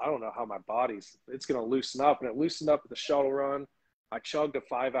 I don't know how my it's going to loosen up. And it loosened up at the shuttle run. I chugged a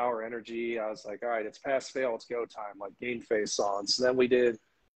 5-hour energy. I was like, all right, it's pass fail. It's go time, like game face on. So then we did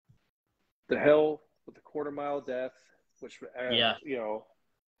the hill with the quarter mile death, which, you know,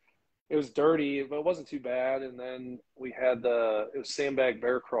 it was dirty, but it wasn't too bad. And then we had it was sandbag drag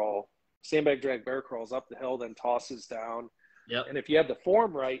bear crawls up the hill, then tosses down. Yep. And if you had the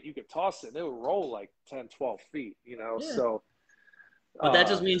form right, you could toss it and it would roll like 10, 12 feet, you know? Yeah. So. But that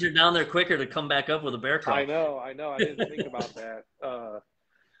just means you're down there quicker to come back up with a bear crawl. I know. I didn't think about that.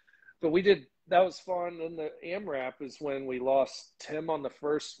 But that was fun. And the AMRAP is when we lost Tim on the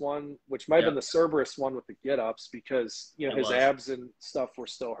first one, which might have been the Cerberus one with the get-ups, because, you know, his abs and stuff were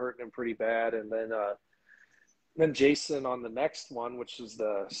still hurting him pretty bad. And then Jason on the next one, which is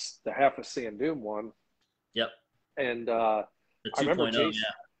the half of Sand Dune one. Yep. And the 2.0,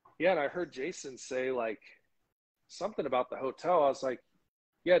 Yeah, and I heard Jason say like something about the hotel. I was like,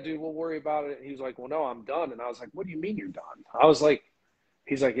 yeah, dude, we'll worry about it. And he was like, well, no, I'm done. And I was like, what do you mean you're done? I was like,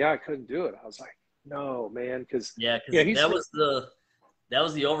 he's like, yeah, I couldn't do it. I was like, no, man, because that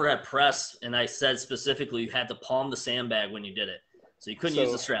was the overhead press, and I said specifically you had to palm the sandbag when you did it, so you couldn't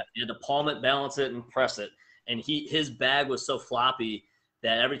use the strap. You had to palm it, balance it, and press it. And his bag was so floppy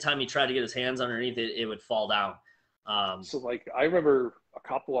that every time he tried to get his hands underneath it, it would fall down. So like I remember a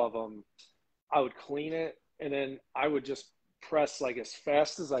couple of them, I would clean it, and then I would just press like as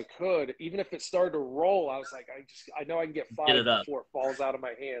fast as I could. Even if it started to roll, I was like, I know I can get 5 before it falls out of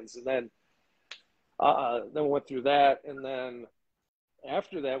my hands. And then we went through that, and then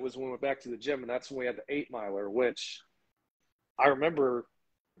after that was when we went back to the gym, and that's when we had the 8-miler, which I remember.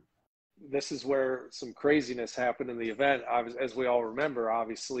 This is where some craziness happened in the event, as we all remember.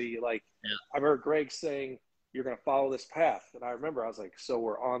 Obviously, like I remember Greg saying, "You're going to follow this path," and I remember I was like, "So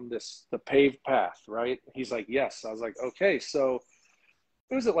we're on the paved path, right?" He's like, "Yes." I was like, "Okay." So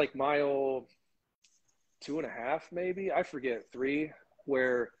it was at like mile 2.5, maybe, I forget, 3,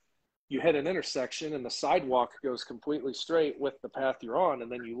 where you hit an intersection and the sidewalk goes completely straight with the path you're on,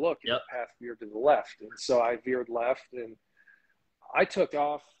 and then you look and the path veered to the left. And so I veered left and I took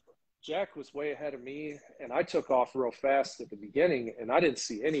off. Jack was way ahead of me, and I took off real fast at the beginning, and I didn't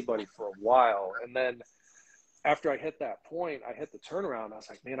see anybody for a while. And then after I hit that point, I hit the turnaround. I was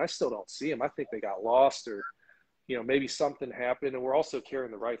like, man, I still don't see them. I think they got lost, or, maybe something happened. And we're also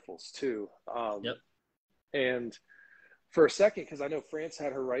carrying the rifles too. And for a second, because I know France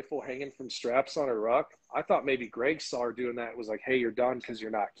had her rifle hanging from straps on her ruck, I thought maybe Greg saw her doing that. It was like, hey, you're done because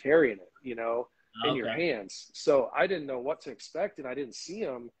you're not carrying it, in your hands. So I didn't know what to expect, and I didn't see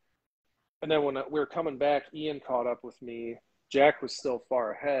him. And then when we were coming back, Ian caught up with me. Jack was still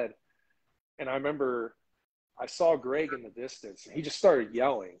far ahead. And I remember I saw Greg in the distance, and he just started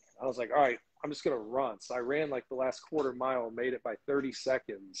yelling. I was like, all right, I'm just going to run. So I ran like the last quarter mile, made it by 30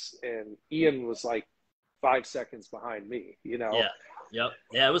 seconds. And Ian was like 5 seconds behind me, Yeah. Yep.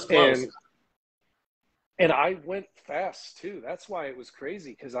 Yeah, it was close. And I went fast too. That's why it was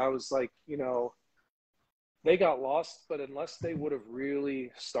crazy, because I was like, they got lost, but unless they would have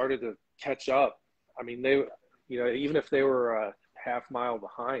really started to catch up, I mean, they, even if they were a half mile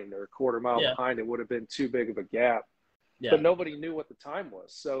behind or a quarter mile behind, it would have been too big of a gap. Yeah. But nobody knew what the time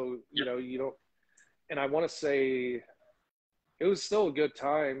was. So, you don't, and I want to say it was still a good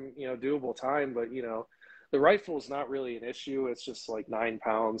time, doable time, but, the rifle is not really an issue. It's just like 9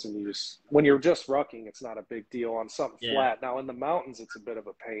 pounds, and when you're just rucking, it's not a big deal on something flat. Now in the mountains, it's a bit of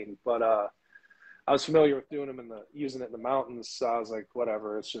a pain, but I was familiar with using it in the mountains. So I was like,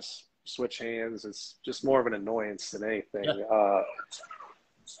 whatever, it's just switch hands. It's just more of an annoyance than anything. Yeah.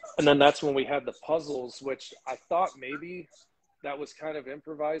 And then that's when we had the puzzles, which I thought maybe that was kind of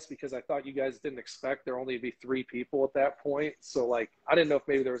improvised, because I thought you guys didn't expect there only to be 3 people at that point. So like, I didn't know if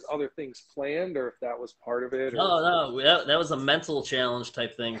maybe there was other things planned or if that was part of it. No, that was a mental challenge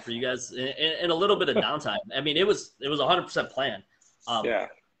type thing for you guys, and a little bit of downtime. I mean, it was 100% planned.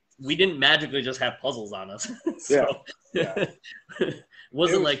 We didn't magically just have puzzles on us. So,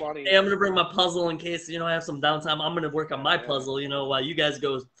 wasn't like, funny. Hey, I'm going to bring my puzzle in case, I have some downtime. I'm going to work on my puzzle, while you guys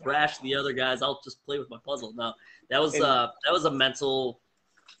go thrash the other guys. I'll just play with my puzzle. No, that was a mental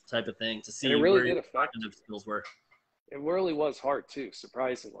type of thing to see where your cognitive skills were. It really was hard too,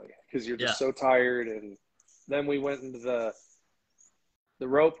 surprisingly, because you're just so tired. And then we went into the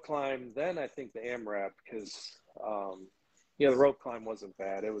rope climb. Then I think the AMRAP, because the rope climb wasn't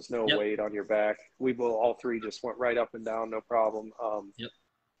bad. It was no weight on your back. We all 3 just went right up and down, no problem.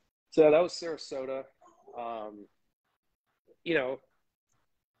 So that was Sarasota.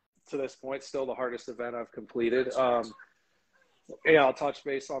 To this point, still the hardest event I've completed. I'll touch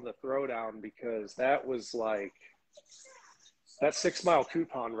base on the throwdown, because that was like that 6-mile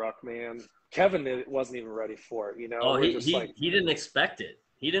coupon ruck, man. Kevin wasn't even ready for it. Oh, he didn't expect it.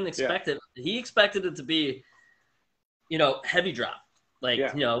 He didn't expect it. He expected it to be, heavy drop, like,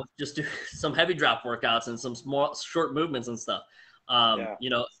 just do some heavy drop workouts and some small, short movements and stuff.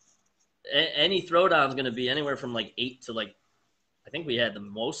 Any throwdown is going to be anywhere from like 8 to like, I think we had the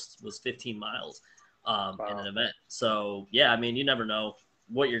most was 15 miles in an event. So, I mean, you never know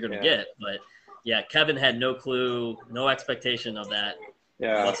what you're going to get. But, Kevin had no clue, no expectation of that.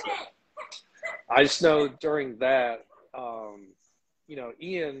 Yeah. I just know during that,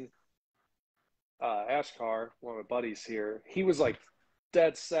 Ian Ashkar, one of my buddies here, he was like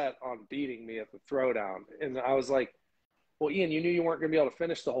dead set on beating me at the throwdown. And I was like, well, Ian, you knew you weren't going to be able to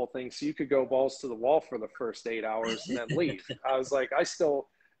finish the whole thing, so you could go balls to the wall for the first 8 hours and then leave. I was like, I still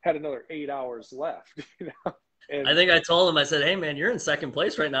had another 8 hours left. And I think I told him, I said, "Hey man, you're in second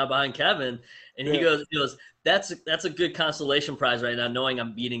place right now behind Kevin." And he goes, that's a good consolation prize right now, knowing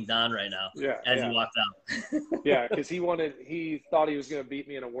I'm beating Don right now. As he walked out. Yeah, because he thought he was going to beat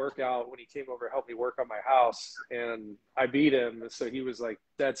me in a workout when he came over to help me work on my house, and I beat him. So he was like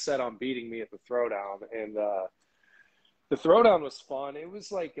dead set on beating me at the throwdown, and the throwdown was fun. It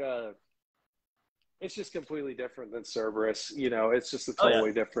was like it's just completely different than Cerberus. You know, it's just a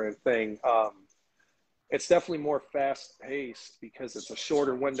totally different thing. It's definitely more fast paced because it's a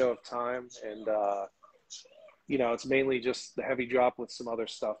shorter window of time, and you know, it's mainly just the heavy drop with some other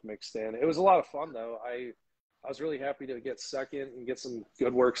stuff mixed in. It was a lot of fun though. I was really happy to get second and get some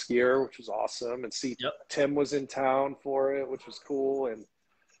good works gear, which was awesome, and see Tim was in town for it, which was cool. And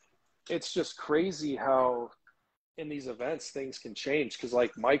it's just crazy how in these events things can change, because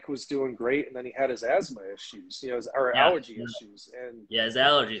like Mike was doing great and then he had his asthma issues, you know, or allergy issues. And his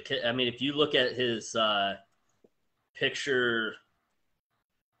allergies. I mean, if you look at his picture,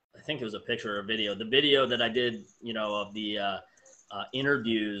 I think it was a picture or a video, the video that I did, you know, of the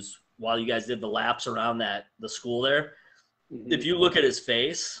interviews while you guys did the laps around the school there. If you look at his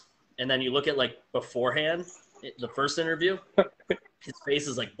face and then you look at like beforehand, the first interview, his face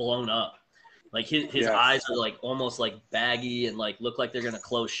is like blown up. Like his eyes are like almost like baggy and like look like they're going to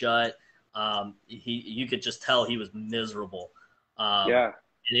close shut. You could just tell he was miserable. And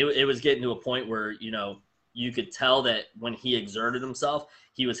it was getting to a point where, you know, you could tell that when he exerted himself,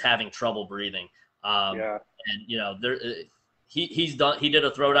 he was having trouble breathing. And you know, he did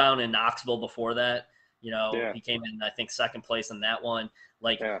a throwdown in Knoxville before that. You know, he came in, I think, second place in that one.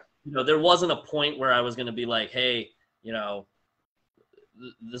 Like, you know, there wasn't a point where I was going to be like, hey, you know,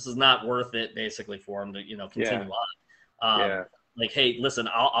 this is not worth it, basically, for him to, you know, continue on. Like, hey, listen,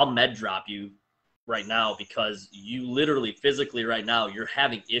 I'll med drop you right now because you literally physically right now you're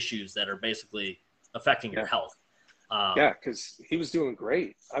having issues that are basically affecting your health. Because he was doing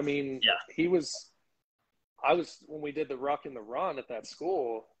great. I mean, when we did the ruck and the run at that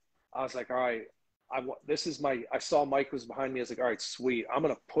school, I was like, all right, I saw Mike was behind me. I was like, all right, sweet. I'm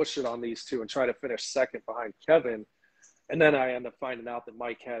going to push it on these two and try to finish second behind Kevin. And then I ended up finding out that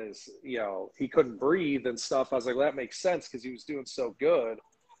Mike had his, you know, he couldn't breathe and stuff. I was like, well, that makes sense because he was doing so good.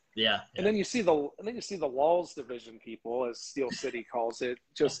 And then you see the Lulz division people, as Steel City calls it,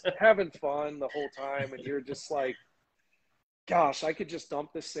 just having fun the whole time, and you're just like, gosh, I could just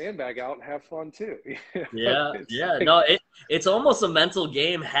dump this sandbag out and have fun too. No, it's almost a mental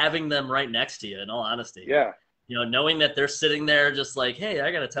game having them right next to you, in all honesty. You know, knowing that they're sitting there just like, hey,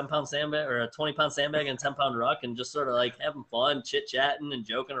 I got a 10-pound sandbag or a 20-pound sandbag and a 10-pound ruck, and just sort of like having fun, chit-chatting and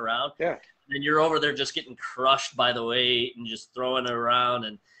joking around. And then you're over there just getting crushed by the weight and just throwing it around,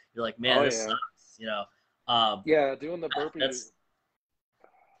 and you're like, man, this sucks, you know. Doing the burpees,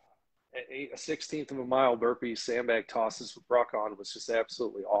 a 16th of a mile burpee sandbag tosses with ruck on was just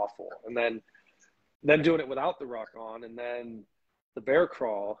absolutely awful. And then doing it without the ruck on, and then the bear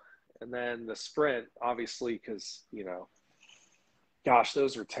crawl, and then the sprint, obviously, because, you know, gosh,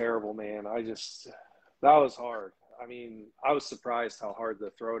 those were terrible, man. That was hard. I mean, I was surprised how hard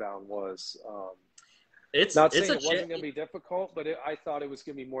the throwdown was. It's not saying it wasn't going to be difficult, but I thought it was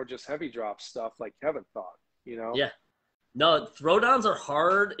going to be more just heavy drop stuff like Kevin thought, you know? No, throwdowns are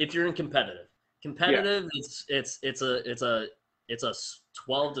hard if you're in competitive. It's a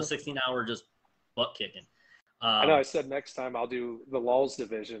 12 to 16 hour just butt kicking. I know I said next time I'll do the Lulz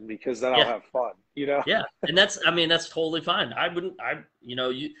division because then I'll have fun, you know? And that's totally fine.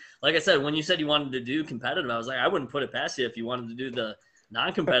 Like I said, when you said you wanted to do competitive, I was like, I wouldn't put it past you if you wanted to do the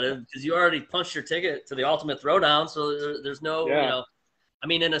non-competitive because you already punched your ticket to the ultimate throwdown. So there's no, you know, I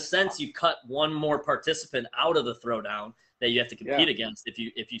mean, in a sense, you cut one more participant out of the throwdown that you have to compete against if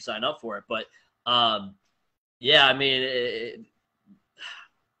you sign up for it. But I mean,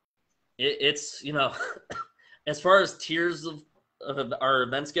 it's, you know, as far as tiers of our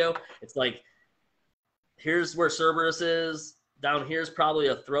events go, it's like, here's where Cerberus is. Down here's probably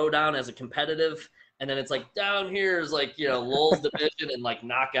a throwdown as a competitive. And then it's like, down here is like, you know, Lulz division and like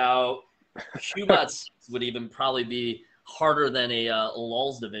knockout. Hubots would even probably be harder than a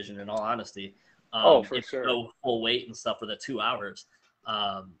Lulz division, in all honesty. For sure. No full weight and stuff for the 2 hours.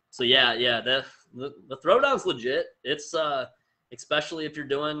 The throwdown's legit. It's especially if you're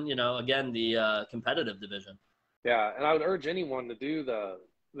doing, you know, again, the competitive division. Yeah, and I would urge anyone to do the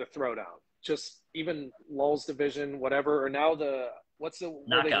throwdown. Just even Lulz division, whatever, or now what's the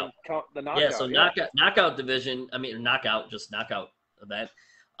knockout? The knockout. Knockout division. I mean, knockout event.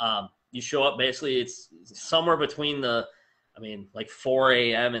 You show up, basically it's somewhere between like 4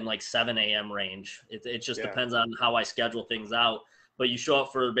 a.m. and like 7 a.m. range. It just depends on how I schedule things out. But you show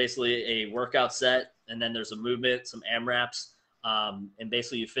up for basically a workout set, and then there's a movement, some AMRAPs, and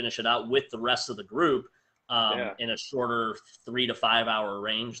basically you finish it out with the rest of the group in a shorter 3 to 5 hour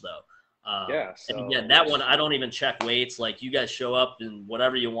range, though. So, and again, that one I don't even check weights. Like, you guys show up and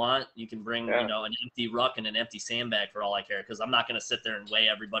whatever you want, you can bring an empty ruck and an empty sandbag for all I care, because I'm not going to sit there and weigh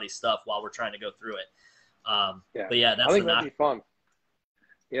everybody's stuff while we're trying to go through it. But yeah, that's I think that'd be fun.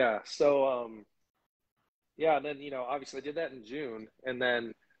 Yeah. So and then obviously I did that in June, and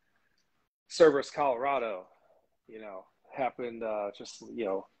then Cerberus, Colorado, happened just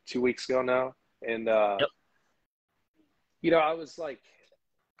 2 weeks ago now, and I was like,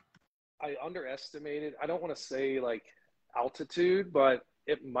 I underestimated. I don't want to say like altitude, but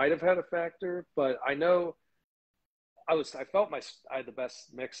it might have had a factor. But I know I felt I had the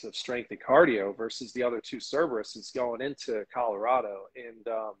best mix of strength and cardio versus the other two Cerberuses going into Colorado. And,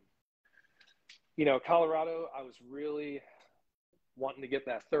 Colorado, I was really wanting to get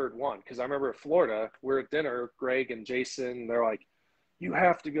that third one, because I remember at Florida, we're at dinner, Greg and Jason, they're like, you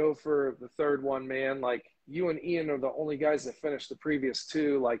have to go for the third one, man. Like, you and Ian are the only guys that finished the previous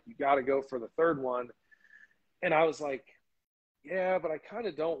two. Like, you got to go for the third one. And I was like, yeah, but I kind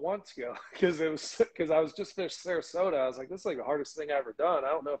of don't want to go, because I was just finished Sarasota. I was like, this is like the hardest thing I've ever done. I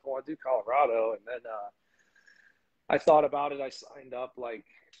don't know if I want to do Colorado. And then I thought about it. I signed up like,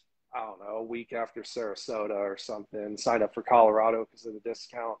 I don't know, a week after Sarasota or something, signed up for Colorado because of the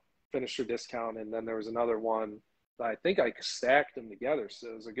discount, finisher discount. And then there was another one. I think I stacked them together,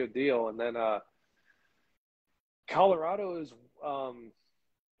 so it was a good deal. And then Colorado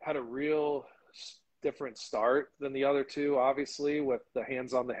had a real different start than the other two, obviously, with the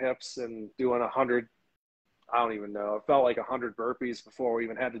hands on the hips and doing 100. I don't even know. It felt like 100 burpees before we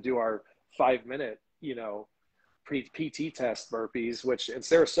even had to do our 5-minute, PT test burpees. Which in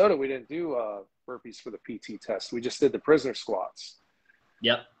Sarasota we didn't do burpees for the PT test. We just did the prisoner squats.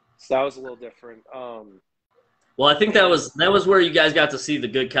 Yep. So that was a little different. Well, I think that was where you guys got to see the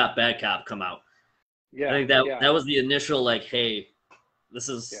good cop, bad cop come out. Yeah, I think that was the initial, like, hey, this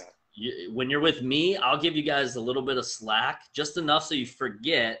is when you're with me, I'll give you guys a little bit of slack, just enough so you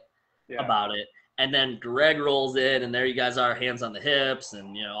forget about it. And then Greg rolls in, and there you guys are, hands on the hips,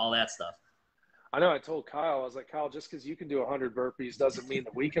 and all that stuff. I know. I told Kyle, I was like, Kyle, just because you can do 100 burpees doesn't mean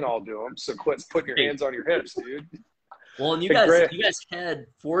that we can all do them. So quit putting your hands on your hips, dude. Well, and you guys had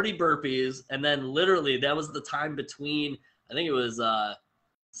 40 burpees, and then literally that was the time between, I think it was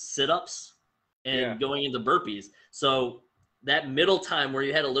sit-ups and going into burpees. So that middle time where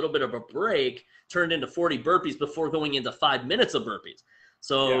you had a little bit of a break turned into 40 burpees before going into 5 minutes of burpees.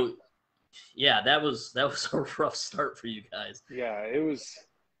 So that was a rough start for you guys. Yeah, it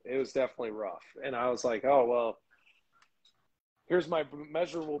was definitely rough. And I was like, oh, well, here's my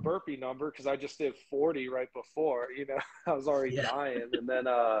measurable burpee number, because I just did 40 right before, I was already dying. And then,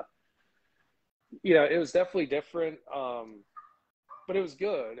 it was definitely different. But it was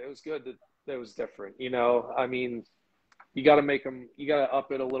good. It was good that it was different. I mean, you got to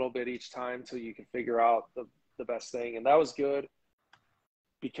up it a little bit each time till you can figure out the best thing. And that was good,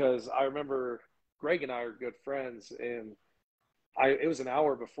 because I remember Greg and I are good friends, and it was an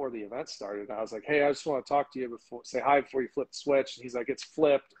hour before the event started, and I was like, hey, I just want to talk to you say hi before you flip the switch. And he's like, it's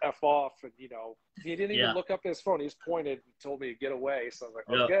flipped, F off. And, he didn't even look up at his phone. He just pointed and told me to get away. So I was like,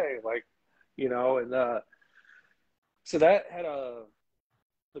 okay, and so that had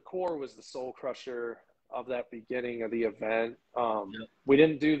the core was the soul crusher of that beginning of the event. We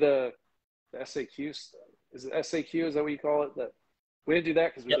didn't do the SAQ. Is it SAQ? Is that what you call it? We didn't do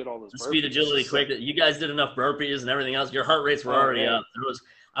that because we did all those burpees. Speed, agility, quick. You guys did enough burpees and everything else. Your heart rates were already up.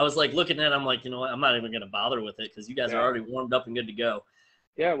 I was like looking at it, I'm like, I'm not even going to bother with it, because you guys are already warmed up and good to go.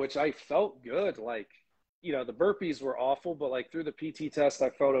 Yeah, which I felt good. Like, the burpees were awful, but like through the PT test,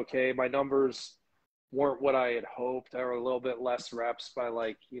 I felt okay. My numbers weren't what I had hoped. I were a little bit less reps by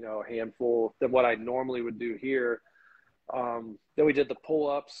like, a handful than what I normally would do here. Then we did the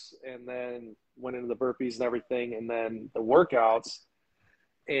pull-ups, and then went into the burpees and everything, and then the workouts.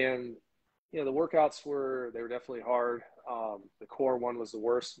 And, the workouts were definitely hard. The core one was the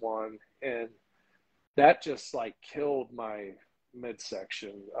worst one. And that just like killed my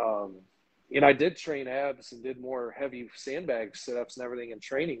midsection. And I did train abs and did more heavy sandbag sit-ups and everything in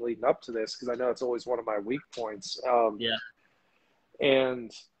training leading up to this, because I know it's always one of my weak points.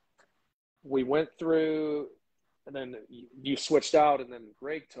 And we went through, and then you switched out, and then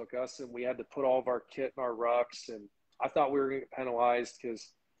Greg took us, and we had to put all of our kit in our rucks. And I thought we were going to get penalized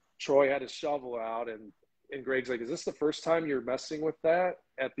because Troy had his shovel out, and Greg's like, is this the first time you're messing with that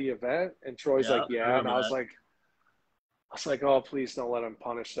at the event? And Troy's like, yeah. And I was like, oh, please don't let him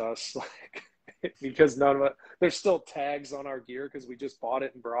punish us. Like, because none of it, there's still tags on our gear because we just bought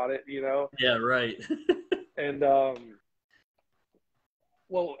it and brought it, you know? Yeah, right. And,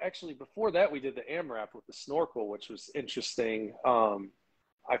 well, actually, before that, we did the AMRAP with the snorkel, which was interesting.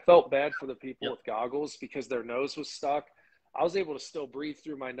 I felt bad for the people Yep. with goggles because their nose was stuck. I was able to still breathe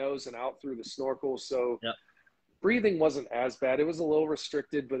through my nose and out through the snorkel. So Yep. breathing wasn't as bad. It was a little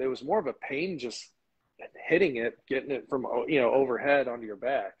restricted, but it was more of a pain just hitting it, getting it from, you know, overhead onto your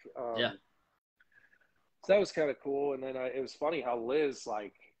back. Yeah. So that was kind of cool. And then it was funny how Liz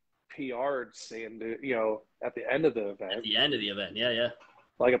like PR'd saying, you know, at the end of the event. At the end of the event. Yeah, yeah.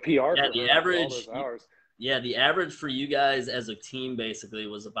 Like a PR Yeah, for the her average, all those hours. Yeah, the average for you guys as a team basically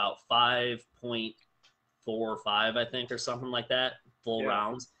was about 5.45, I think, or something like that, full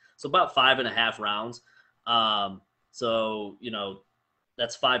rounds. So about 5.5 rounds. So, you know,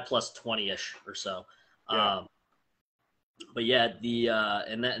 that's 5 plus 20-ish or so. Yeah. But yeah,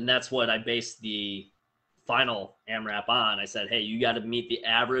 and that's what I based the final AMRAP on. I said, hey, you got to meet the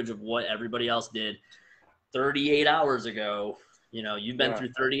average of what everybody else did 38 hours ago. You know, you've been through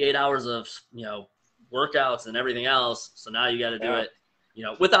 38 hours of, you know, workouts and everything else. So now you got to do it, you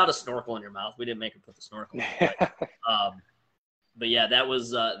know, without a snorkel in your mouth. We didn't make her put the snorkel in. But yeah, that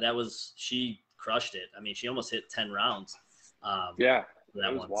was, she crushed it. I mean, she almost hit 10 rounds. It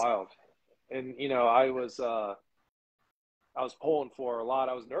was wild. And, you know, I was pulling for her a lot.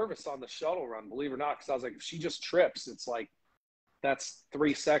 I was nervous on the shuttle run, believe it or not, because I was like, if she just trips, it's like, that's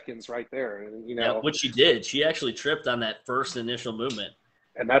 3 seconds right there. And, you know, what she did, she actually tripped on that first initial movement.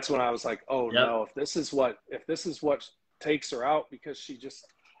 And that's when I was like, oh no, if this is what takes her out because she just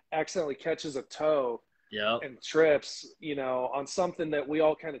accidentally catches a toe and trips, you know, on something that we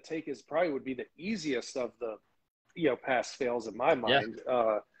all kind of take as probably would be the easiest of the, you know, pass fails in my mind.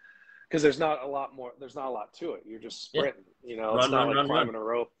 Because there's not a lot to it. You're just sprinting, you know, it's not like climbing a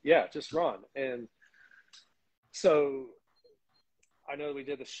rope. Yeah, just run. And so I know we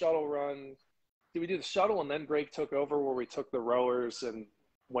did the shuttle run. Did we do the shuttle and then Greg took over where we took the rowers and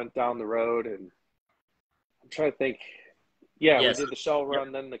went down the road? And I'm trying to think. Yeah, we did the shuttle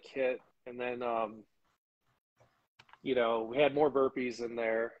run, then the kit, and then, you know, we had more burpees in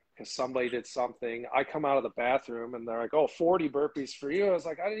there because somebody did something. I come out of the bathroom and they're like, oh, 40 burpees for you. I was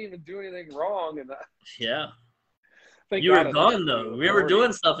like, I didn't even do anything wrong. And you were gone though. We were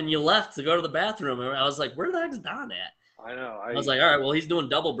doing stuff and you left to go to the bathroom. And I was like, where the heck's Don at? I know. I was like, all right, well, he's doing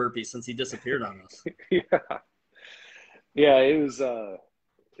double burpees since he disappeared on us. Yeah, it was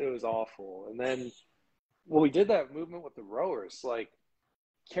awful. And then, well, we did that movement with the rowers. Like,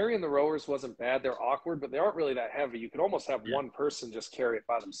 carrying the rowers wasn't bad. They're awkward, but they aren't really that heavy. You could almost have one person just carry it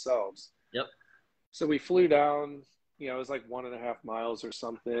by themselves. So we flew down, you know, it was like 1.5 miles or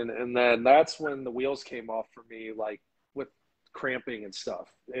something. And then that's when the wheels came off for me, like with cramping and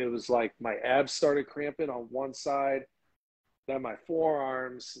stuff. It was like my abs started cramping on one side, then my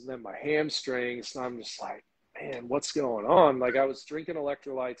forearms, and then my hamstrings. And I'm just like, man, what's going on? Like, I was drinking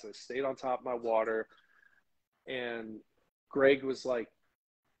electrolytes. I stayed on top of my water. And Greg was like,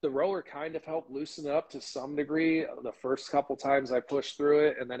 the rower kind of helped loosen it up to some degree the first couple times I pushed through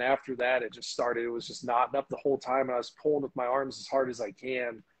it. And then after that, it just started. It was just knotting up the whole time. And I was pulling with my arms as hard as I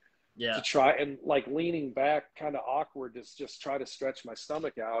can to try and like leaning back, kind of awkward to just try to stretch my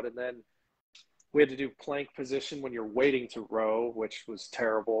stomach out. And then we had to do plank position when you're waiting to row, which was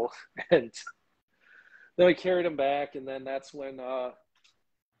terrible. And then we carried him back. And then that's when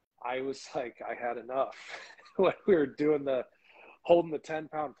I was like, I had enough. When we were doing holding the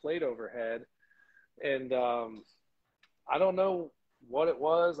 10-pound plate overhead. And I don't know what it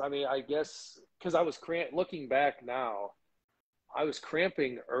was. I mean, I guess because I was looking back now, I was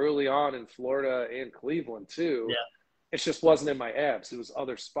cramping early on in Florida and Cleveland too. It just wasn't in my abs. It was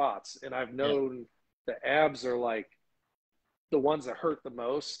other spots. And I've known the abs are like the ones that hurt the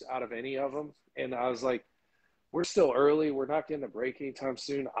most out of any of them. And I was like, we're still early. We're not getting a break anytime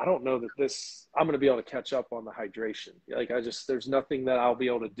soon. I don't know that I'm going to be able to catch up on the hydration. Like, there's nothing that I'll be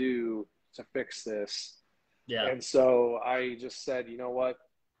able to do to fix this. And so I just said, you know what?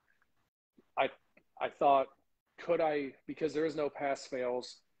 I thought, because there is no pass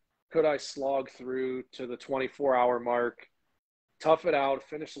fails, could I slog through to the 24-hour mark, tough it out,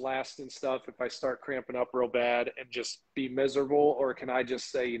 finish last and stuff if I start cramping up real bad and just be miserable? Or can I just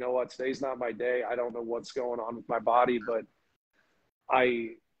say, you know what, today's not my day. I don't know what's going on with my body, but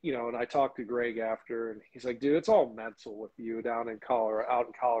and I talked to Greg after and he's like, dude, it's all mental with you out in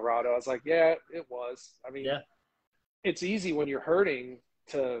Colorado. I was like, yeah, it was. I mean, it's easy when you're hurting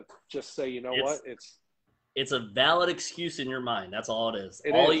to just say, you know what, it's a valid excuse in your mind. That's all it is.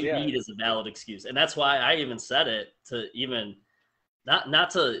 All you need is a valid excuse. And that's why I even said it to even not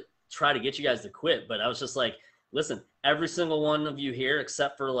to try to get you guys to quit, but I was just like, listen, every single one of you here,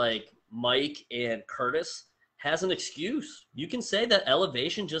 except for like Mike and Curtis, has an excuse. You can say that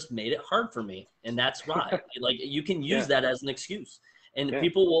elevation just made it hard for me, and that's why. Like, you can use that as an excuse, and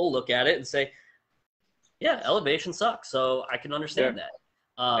people will look at it and say, yeah, elevation sucks. So I can understand that.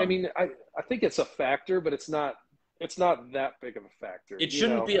 I mean, I think it's a factor, but it's not that big of a factor. It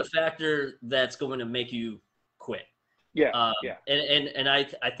shouldn't be a factor that's going to make you quit. And I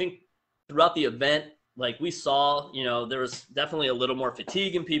think throughout the event, like we saw, you know, there was definitely a little more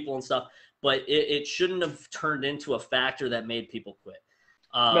fatigue in people and stuff, but it shouldn't have turned into a factor that made people quit.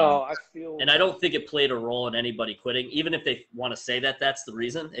 No, I feel, and I don't think it played a role in anybody quitting, even if they want to say that that's the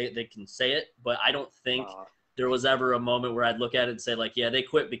reason. They can say it, but I don't think there was ever a moment where I'd look at it and say, like, yeah, they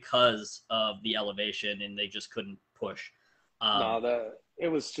quit because of the elevation and they just couldn't push. It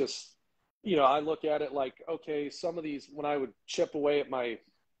was just, you know, I look at it like, okay, some of these, when I would chip away at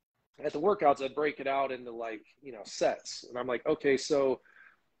the workouts, I'd break it out into, like, you know, sets. And I'm like, okay, so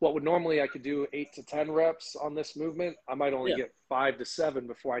what would normally I could do 8 to 10 reps on this movement, I might only get 5 to 7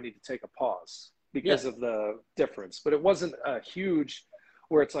 before I need to take a pause because of the difference. But it wasn't a huge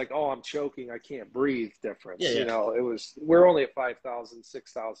where it's like, oh, I'm choking, I can't breathe difference. You know, we're only at 5,000,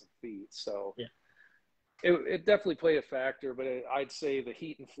 6,000 feet. So it definitely played a factor, but I'd say the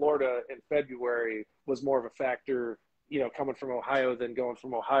heat in Florida in February was more of a factor, you know, coming from Ohio than going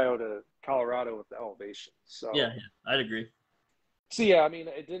from Ohio to Colorado with the elevation. So I'd agree. So yeah, I mean,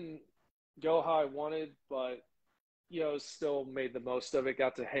 it didn't go how I wanted, but, you know, still made the most of it.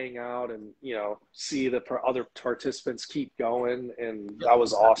 Got to hang out and, you know, see the other participants keep going, and that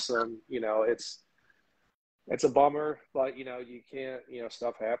was awesome. You know, it's a bummer, but, you know, you can't, you know,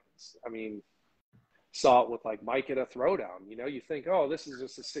 stuff happens. I mean, saw it with like Mike at a throwdown. You know, you think, oh, this is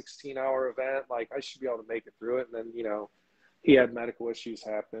just a 16-hour event, like I should be able to make it through it, and then, you know, he had medical issues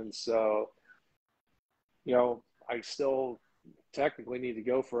happen. So, you know, I still technically need to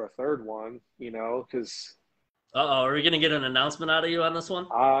go for a third one, you know, because are we gonna get an announcement out of you on this one?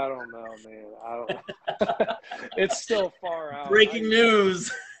 I don't know, man. I don't it's still far out. Breaking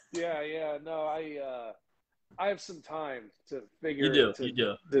news. No, I have some time to figure. You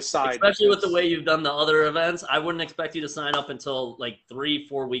do decide, especially with the way you've done the other events. I wouldn't expect you to sign up until like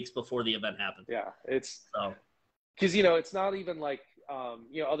 3-4 weeks before the event happens. It's because, you know, it's not even like,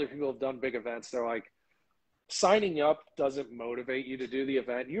 you know, other people have done big events. They're like, signing up doesn't motivate you to do the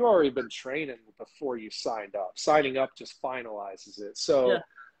event. You already been training before you signed up. Signing up just finalizes it. So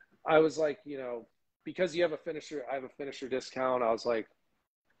I was like, you know, because I have a finisher discount. I was like,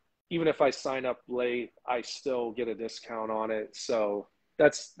 even if I sign up late, I still get a discount on it. So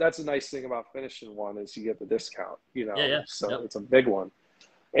that's a nice thing about finishing one is you get the discount, you know. So it's a big one.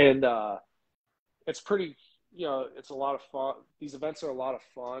 And it's pretty, you know, it's a lot of fun. These events are a lot of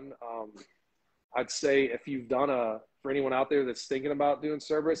fun. I'd say if you've done for anyone out there that's thinking about doing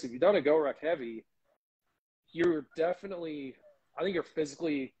Cerberus, if you've done a Go Ruck Heavy, you're definitely, I think you're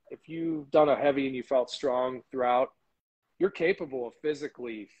physically, if you've done a heavy and you felt strong throughout, you're capable of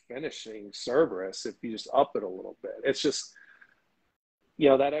physically finishing Cerberus if you just up it a little bit. It's just, you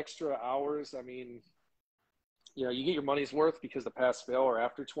know, that extra hours, I mean, you know, you get your money's worth because the pass fail are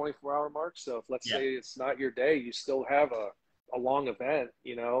after 24-hour mark. So if, let's say it's not your day, you still have a long event,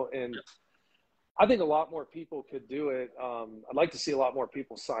 you know, and I think a lot more people could do it. I'd like to see a lot more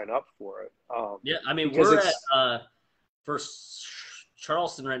people sign up for it. I mean, we're at for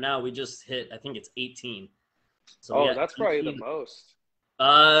Charleston right now. We just hit, I think it's 18. So that's probably the most.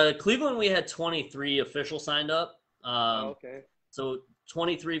 Cleveland, we had 23 official signed up. Okay. So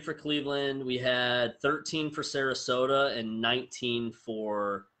 23 for Cleveland. We had 13 for Sarasota and 19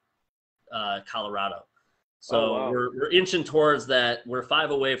 for Colorado. So we're inching towards that. We're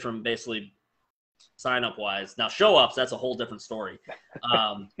 5 away from basically sign up wise. Now show ups, that's a whole different story.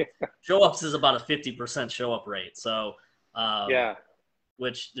 Show ups is about a 50% show up rate. So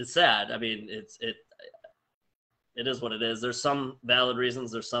which is sad. I mean, it is what it is. There's some valid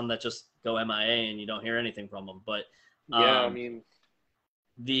reasons. There's some that just go MIA and you don't hear anything from them. But I mean,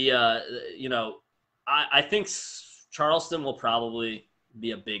 you know, I think Charleston will probably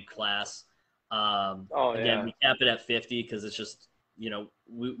be a big class. Again, we cap it at 50 because it's just, you know,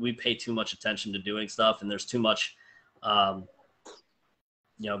 we pay too much attention to doing stuff, and there's too much, you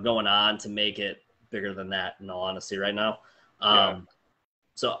know, going on to make it bigger than that, in all honesty, right now.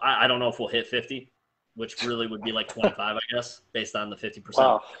 So I don't know if we'll hit 50, which really would be like 25, I guess, based on the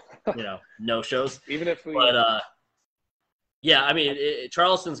 50%, you know, no shows. Even if we, but I mean,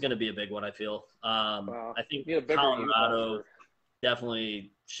 Charleston's going to be a big one, I feel. I think Colorado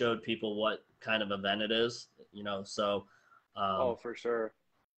definitely showed people what kind of event it is, you know, so. For sure.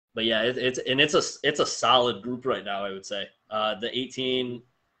 but yeah, it's a solid group right now, I would say. The 18,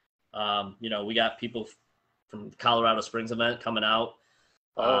 we got people from Colorado Springs event coming out.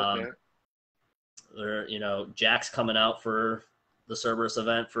 Okay. Jack's coming out for the Cerberus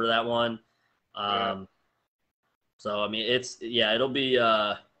event for that one. So I mean, it'll be.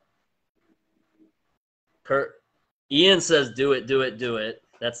 Ian says, "Do it."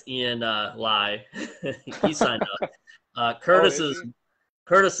 That's Ian Lie. He signed up. Curtis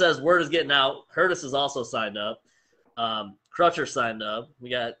says word is getting out. Curtis is also signed up. Crutcher signed up. We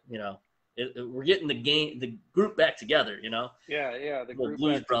got we're getting the group back together. Yeah, the group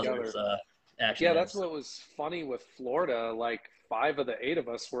Blues back Brothers. together. Action. Yeah, that's what was funny with Florida. Like 5 of the 8 of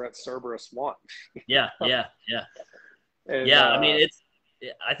us were at Cerberus 1. Yeah. And, I mean,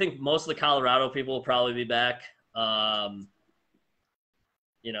 I think most of the Colorado people will probably be back. We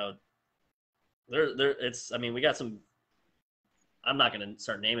got some. I'm not going to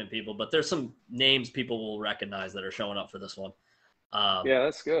start naming people, but there's some names people will recognize that are showing up for this one. Yeah,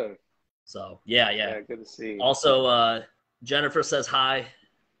 that's good. So yeah, good to see. Also, Jennifer says hi,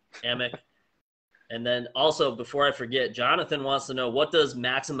 Amick. And then also, before I forget, Jonathan wants to know, what does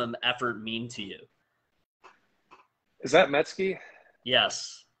maximum effort mean to you? Is that Metzke?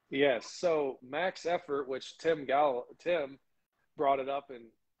 Yes. Yes. So max effort, which Tim brought it up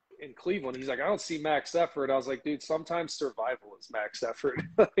in Cleveland. He's like, I don't see max effort. I was like, dude, sometimes survival is max effort.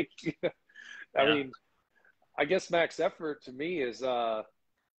 I mean, I guess max effort to me is,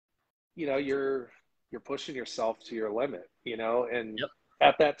 you're pushing yourself to your limit, and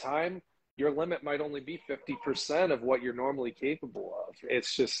at that time, your limit might only be 50% of what you're normally capable of.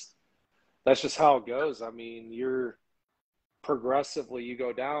 That's just how it goes. I mean, you're progressively, you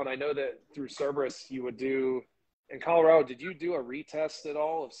go down. I know that through Cerberus, you would do in Colorado. Did you do a retest at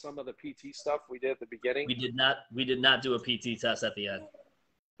all of some of the PT stuff we did at the beginning? We did not do a PT test at the end.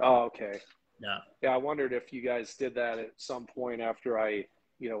 Oh, okay. No. Yeah, I wondered if you guys did that at some point after I,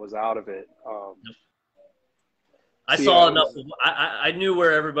 was out of it. Nope. I saw enough. I knew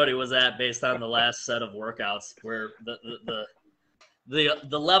where everybody was at based on the last set of workouts, where the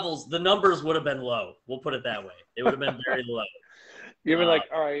levels, the numbers would have been low. We'll put it that way. It would have been very low. You'd be like,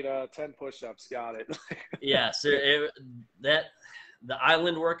 all right, 10 push-ups, got it. Yeah, so the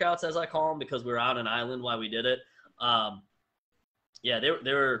island workouts, as I call them, because we were on an island while we did it. They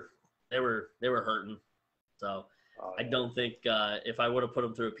were hurting. So I don't think if I would have put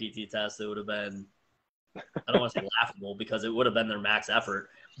them through a PT test, it would have been, I don't want to say laughable, because it would have been their max effort,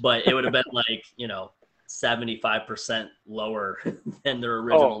 but it would have been like 75% lower than their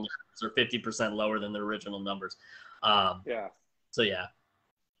original numbers, or 50% lower than their original numbers. So yeah,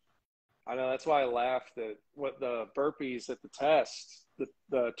 I know, that's why I laughed at what the burpees at the test,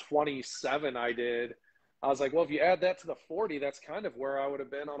 the 27 I did. I was like, well, if you add that to the 40, that's kind of where I would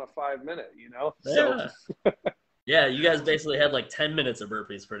have been on a 5-minute, Yeah. So. Yeah, you guys basically had like 10 minutes of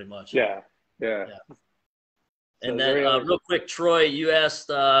burpees pretty much. Yeah. And then real quick, Troy, you asked,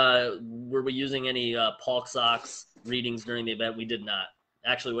 were we using any Palk socks readings during the event? We did not.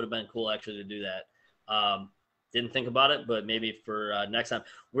 Actually, would have been cool to do that. Didn't think about it, but maybe for next time.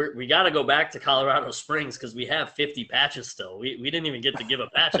 We got to go back to Colorado Springs because we have 50 patches still. We didn't even get to give a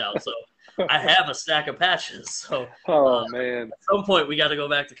patch out, so I have a stack of patches. So man, at some point we got to go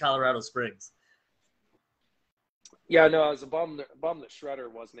back to Colorado Springs. Yeah, no, I was bummed that Shredder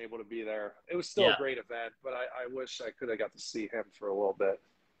wasn't able to be there. It was still a great event, but I wish I could have got to see him for a little bit.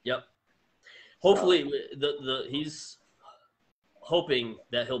 Yep. Hopefully, he's hoping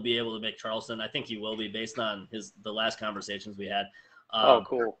that he'll be able to make Charleston. I think he will be, based on the last conversations we had.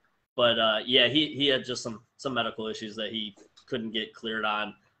 Cool. But he had just some medical issues that he couldn't get cleared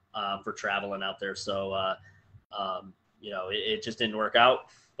on for traveling out there. So it just didn't work out.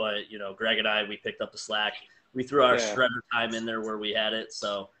 But Greg and I, we picked up the slack. We threw our shredder time in there where we had it.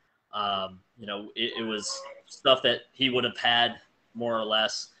 So, it was stuff that he would have had more or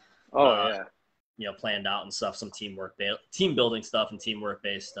less, planned out and stuff, some team building stuff and teamwork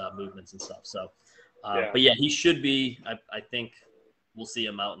based movements and stuff. So, but he should be, I think we'll see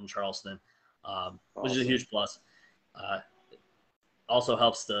him out in Charleston, which is a huge plus. Also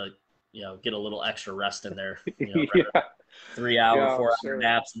helps to, get a little extra rest in there, 3 hour, 4 hour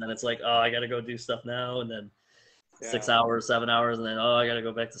naps. And then it's like, oh, I got to go do stuff now. And then 6 hours, 7 hours. And then, oh, I got to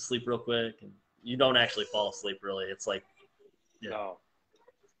go back to sleep real quick. And you don't actually fall asleep really. It's like, no,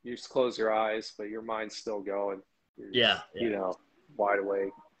 you just close your eyes, but your mind's still going. You're wide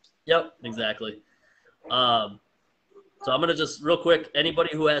awake. Yep, exactly. So I'm going to just real quick, anybody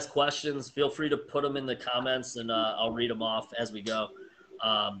who has questions, feel free to put them in the comments and I'll read them off as we go.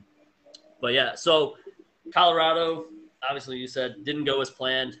 But so Colorado, obviously you said didn't go as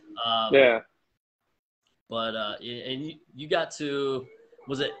planned. Yeah. But and you got to,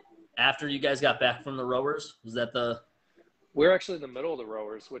 was it after you guys got back from the rowers? Was that the? We're actually in the middle of the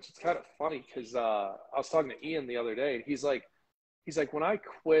rowers, which is kind of funny because I was talking to Ian the other day. And he's like, when I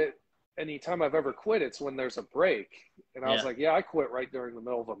quit, anytime I've ever quit, it's when there's a break. And I was like, yeah, I quit right during the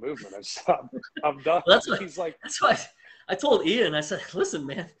middle of a movement. I'm done. Well, he's like, that's why I told Ian. I said, listen,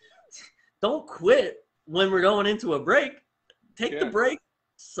 man, don't quit when we're going into a break. Take the break,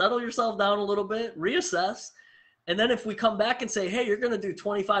 settle yourself down a little bit, reassess. And then if we come back and say, hey, you're going to do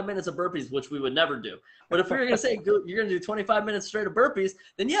 25 minutes of burpees, which we would never do. But if we were going to say you're going to do 25 minutes straight of burpees,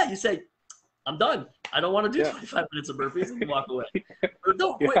 then yeah, you say, I'm done. I don't want to do 25 minutes of burpees, and you walk away. But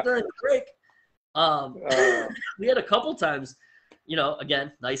don't quit during the break. We had a couple times,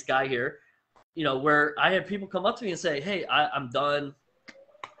 again, nice guy here, where I had people come up to me and say, hey, I'm done.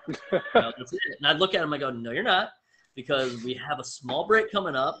 That's it. And I'd look at him, I go, no, you're not. Because we have a small break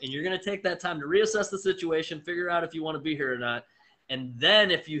coming up, and you're going to take that time to reassess the situation, figure out if you want to be here or not. And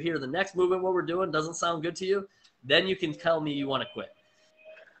then if you hear the next movement, what we're doing doesn't sound good to you, then you can tell me you want to quit.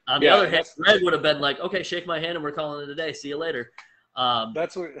 On the other hand, Greg would have been like, okay, shake my hand, and we're calling it a day. See you later.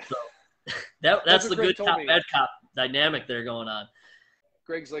 That's the good cop, bad cop dynamic there going on.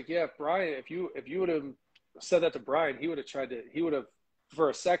 Greg's like, yeah, Brian, if you would have said that to Brian, he would have for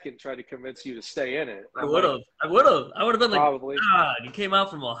a second tried to convince you to stay in it. I would have been probably. Like, God, you came out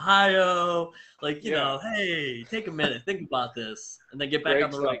from Ohio. Like, hey, take a minute, think about this, and then get back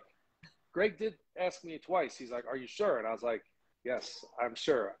on the road. Greg did ask me twice. He's like, are you sure? And I was like, yes, I'm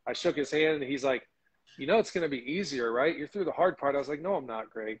sure. I shook his hand, and he's like, it's going to be easier, right? You're through the hard part. I was like, no, I'm not,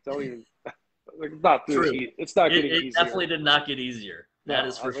 Greg. Don't even not through the It's not getting easier. It definitely did not get easier. That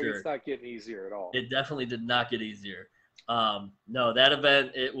is for sure. It's not getting easier at all. It definitely did not get easier. No, that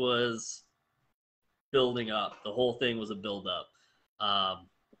event, it was building up. The whole thing was a build up. I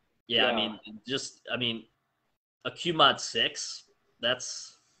mean, a QMod 6,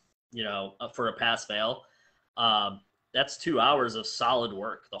 that's, for a pass fail, that's 2 hours of solid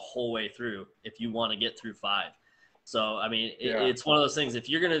work the whole way through if you want to get through 5. So, I mean, it's one of those things. If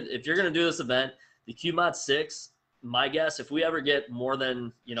you're going to do this event, the QMod 6, my guess, if we ever get more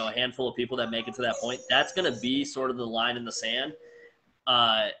than, a handful of people that make it to that point, that's going to be sort of the line in the sand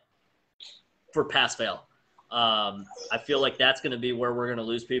for pass fail. I feel like that's going to be where we're going to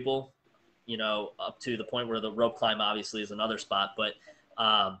lose people, up to the point where the rope climb obviously is another spot. But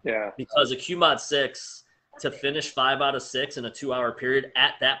because a QMod 6 to finish 5 out of 6 in a 2-hour period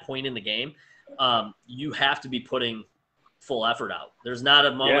at that point in the game, you have to be putting full effort out. There's not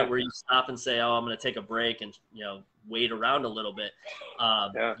a moment where you stop and say, oh, I'm going to take a break and, wait around a little bit.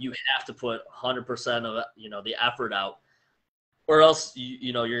 You have to put 100% of, the effort out, or else,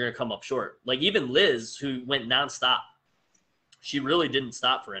 you're going to come up short. Like even Liz, who went nonstop, she really didn't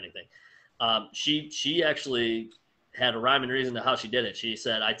stop for anything. She actually had a rhyme and reason to how she did it. She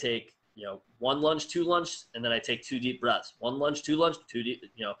said, I take, 1 lunge, 2 lunge, and then I take 2 deep breaths. 1 lunge, 2 lunge, 2 deep,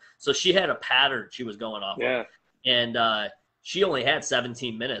 So she had a pattern she was going off of. And she only had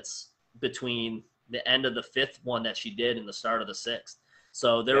 17 minutes between the end of the 5th one that she did and the start of the 6th.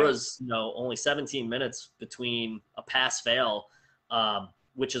 So there was, only 17 minutes between a pass fail,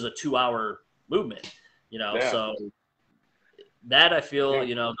 which is a 2-hour movement, So that I feel,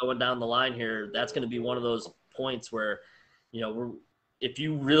 going down the line here, that's going to be one of those points where, if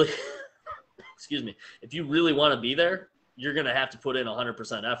you really, if you really want to be there, you're going to have to put in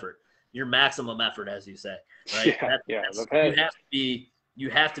 100% effort. Your maximum effort, as you say, right? You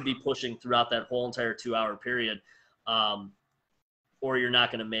have to be pushing throughout that whole entire 2-hour period, or you're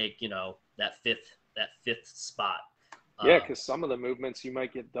not going to make that fifth spot. Because some of the movements you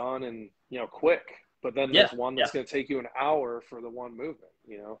might get done and quick, but then there's one that's going to take you an hour for the one movement.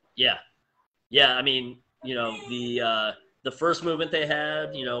 Yeah. I mean, the first movement they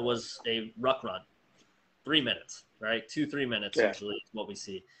had, was a ruck run, 3 minutes, right? 2-3 minutes usually is what we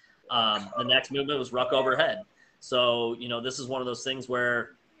see. The next movement was ruck overhead. So, this is one of those things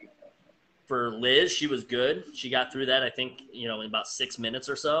where for Liz, she was good. She got through that, I think, in about 6 minutes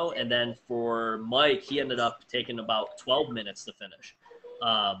or so. And then for Mike, he ended up taking about 12 minutes to finish.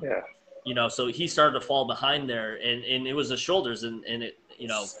 So he started to fall behind there, and it was the shoulders, and it,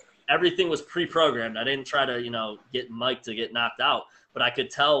 everything was pre-programmed. I didn't try to, get Mike to get knocked out, but I could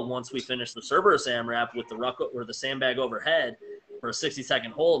tell once we finished the Cerberus AMRAP with the ruck or the sandbag overhead for a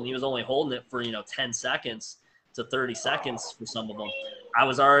 60-second hold, and he was only holding it for, 10 seconds to 30 seconds for some of them. I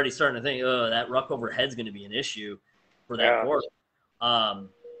was already starting to think, that ruck overhead's going to be an issue for that court. And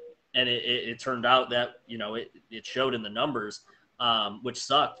it turned out that, it showed in the numbers, which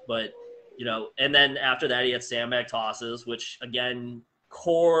sucked. But, and then after that he had sandbag tosses, which again,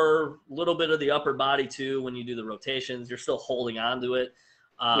 core, a little bit of the upper body too. When you do the rotations, you're still holding on to it.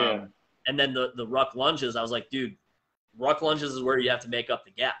 And then the ruck lunges, I was like, dude, ruck lunges is where you have to make up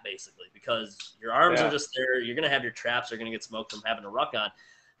the gap basically, because your arms are just there. You're going to have your traps. You're going to get smoked from having a ruck on.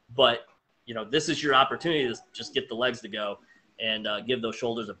 But, this is your opportunity to just get the legs to go and give those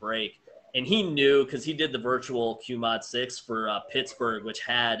shoulders a break. And he knew, because he did the virtual Q Mod 6 for Pittsburgh, which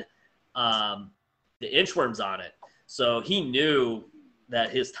had the inchworms on it. So he knew that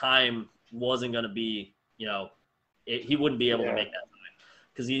his time wasn't going to be, he wouldn't be able to make that time.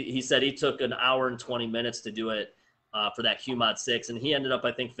 Because he said he took an hour and 20 minutes to do it for that Q Mod 6. And he ended up,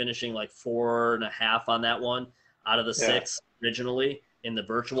 I think, finishing like 4.5 on that one out of the 6 originally in the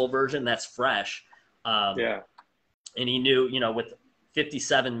virtual version. That's fresh. And he knew, with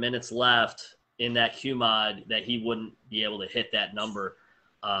 57 minutes left in that Q Mod that he wouldn't be able to hit that number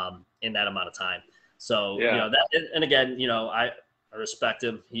in that amount of time. So, and again, I respect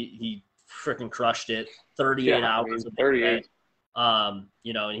him. He freaking crushed it. 38 hours. 38. And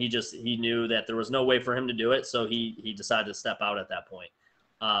he knew that there was no way for him to do it. So he decided to step out at that point.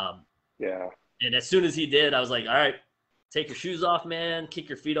 And as soon as he did, I was like, all right, take your shoes off, man, kick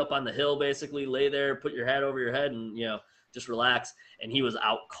your feet up on the hill, basically lay there, put your head over your head and, just relax. And he was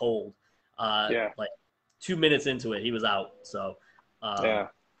out cold. Like 2 minutes into it, he was out. So, that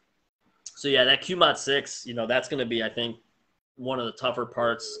Q Mod 6, that's going to be, I think, one of the tougher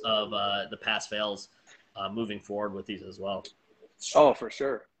parts of the pass fails moving forward with these as well. Oh, for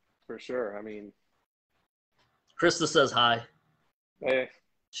sure. For sure. I mean, Krista says hi. Hey.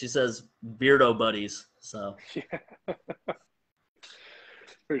 She says beardo buddies. So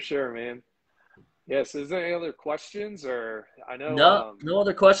for sure, man. Yes. Is there any other questions, or I know no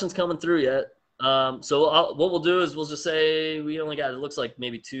other questions coming through yet. So what we'll do is we'll just say we only got, it looks like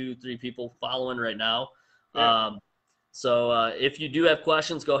maybe 2-3 people following right now. So if you do have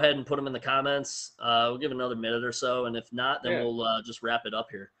questions, go ahead and put them in the comments. We'll give another minute or so, and if not, then we'll just wrap it up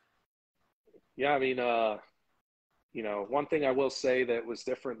here. Yeah, I mean, one thing I will say that was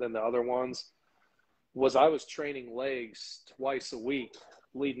different than the other ones was I was training legs twice a week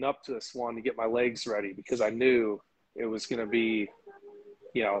leading up to this one to get my legs ready, because I knew it was going to be,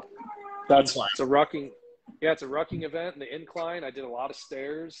 it's a rucking event, and the incline, I did a lot of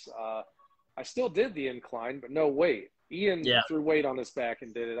stairs. I still did the incline, but no weight. Ian threw weight on his back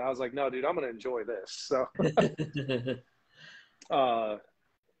and did it. I was like, no, dude, I'm going to enjoy this. So,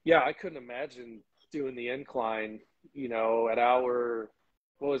 I couldn't imagine doing the incline, at hour,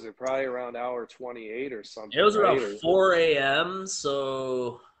 what was it, probably around hour 28 or something. It was around 4 a.m.,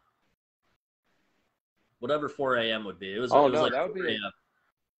 so whatever 4 a.m. would be. It was like that would be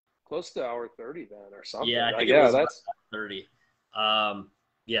close to hour 30 then or something. Yeah, I think it was that's 30.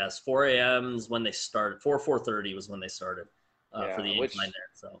 Yes, 4 a.m. is when they started. 4:30 was when they started for the incline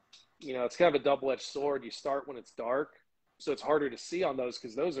there. So, it's kind of a double-edged sword. You start when it's dark, so it's harder to see on those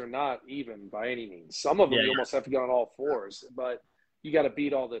because those are not even by any means. Some of them you almost have to go on all fours, but you got to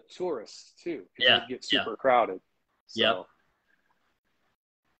beat all the tourists too because they get super crowded. So.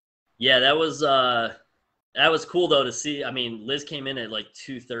 Yeah, that was cool though to see. I mean, Liz came in at like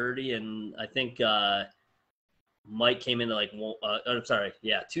 2:30, and I think Mike came in at like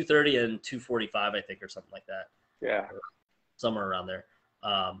 2:30 and 2:45, I think, or something like that. Yeah, or somewhere around there.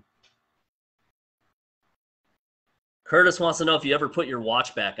 Curtis wants to know if you ever put your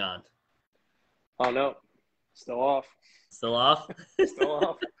watch back on. Oh no, still off. Still off? Still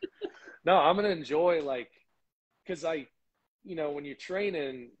off. No, I'm gonna enjoy because when you're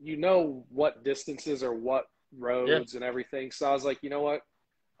training, what distances or what roads and everything. So I was like, you know what?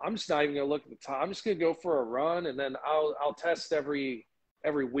 I'm just not even gonna look at the time. I'm just gonna go for a run, and then I'll test every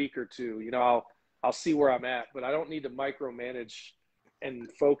week or two. I'll see where I'm at, but I don't need to micromanage and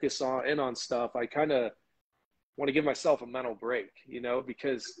focus on stuff. I kind of want to give myself a mental break,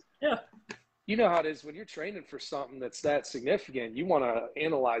 because you know how it is when you're training for something that's that significant. You want to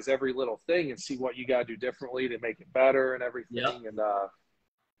analyze every little thing and see what you got to do differently to make it better and everything. And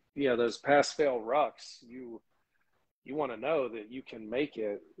those pass fail rucks, you want to know that you can make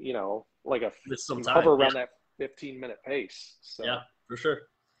it, hover around that 15-minute pace. So. Yeah, for sure.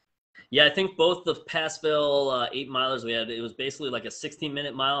 Yeah, I think both the pass fail 8 milers we had, it was basically like a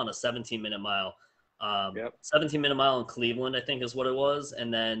 16-minute mile and a 17-minute mile. 17-minute mile in Cleveland, I think, is what it was,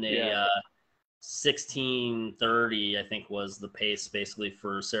 and then a 16:30, I think, was the pace basically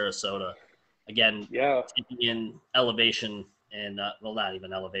for Sarasota. Again, taking in elevation and not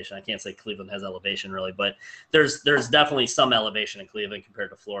even elevation. I can't say Cleveland has elevation really, but there's definitely some elevation in Cleveland compared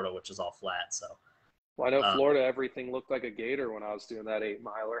to Florida, which is all flat. So, Well, I know Florida, everything looked like a gator when I was doing that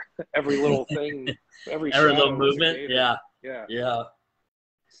 8-miler. Every little thing, every little shadow was a movement. gator. Yeah. Yeah.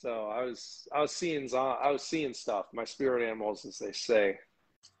 So I was seeing stuff. My spirit animals, as they say.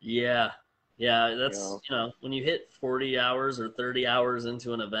 Yeah. Yeah. That's, when you hit 40 hours or 30 hours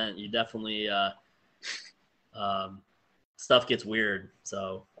into an event, you definitely, stuff gets weird.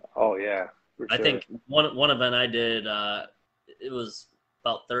 So. Oh yeah. For sure. I think one event I did, it was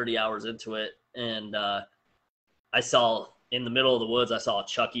about 30 hours into it, and I saw in the middle of the woods, I saw a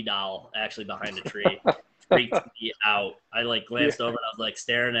Chucky doll actually behind a tree. Freaked me out. I glanced over and I was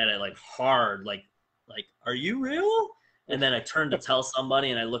staring at it hard, like, are you real? And then I turned to tell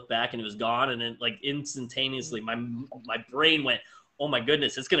somebody, and I looked back, and it was gone. And then instantaneously, my brain went, oh my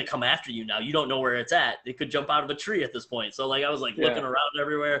goodness, it's gonna come after you now. You don't know where it's at. It could jump out of a tree at this point. So I was looking around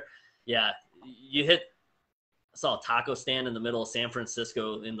everywhere. Yeah, I saw a taco stand in the middle of San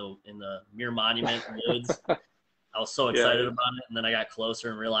Francisco in the Mir Monument woods. I was so excited about it, and then I got closer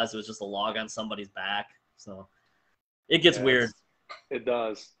and realized it was just a log on somebody's back. So it gets weird. It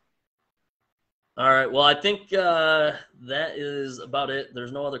does. All right. Well, I think that is about it.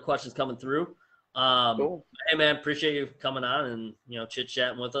 There's no other questions coming through. Cool. Hey, man, appreciate you coming on and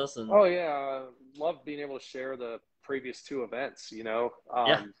chit-chatting with us. And oh yeah, love being able to share the previous 2 events.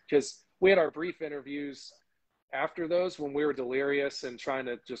 Because we had our brief interviews after those when we were delirious and trying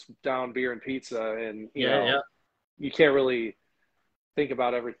to just down beer and pizza, and you can't really think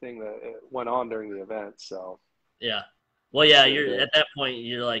about everything that went on during the event. So well, you're at that point,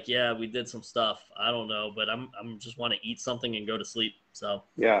 you're like, yeah, we did some stuff. I don't know, but I'm just want to eat something and go to sleep. So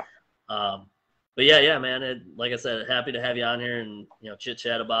but yeah, man. Like I said, happy to have you on here and chit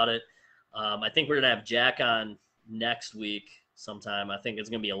chat about it. I think we're gonna have Jack on next week sometime. I think it's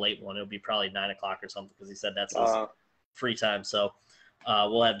gonna be a late one. It'll be probably 9 o'clock or something because he said that's his free time. So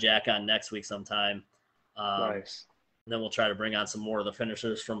we'll have Jack on next week sometime. Nice. And then we'll try to bring on some more of the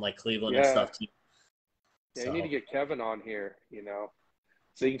finishers from Cleveland and stuff too. Yeah, you need to get Kevin on here,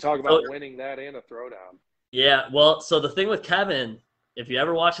 so you can talk about winning that and a throwdown. Yeah, well, so the thing with Kevin, if you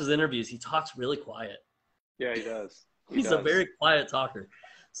ever watch his interviews, he talks really quiet. Yeah, he does. He's a very quiet talker.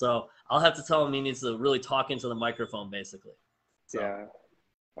 So I'll have to tell him he needs to really talk into the microphone, basically. So. Yeah.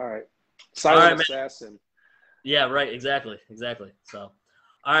 All right. Silent assassin. Yeah, right. Exactly. So,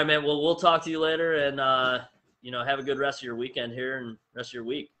 all right, man. Well, we'll talk to you later, and have a good rest of your weekend here and rest of your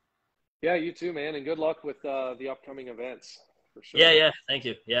week. Yeah, you too, man, and good luck with the upcoming events, for sure. Yeah, thank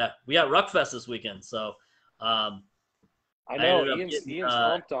you. Yeah, we got Ruckfest this weekend, so I know Ian's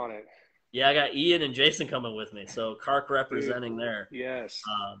pumped on it. Yeah, I got Ian and Jason coming with me, so Kark representing there. Yes.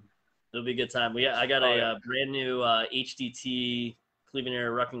 It'll be a good time. I got a brand new HDT Cleveland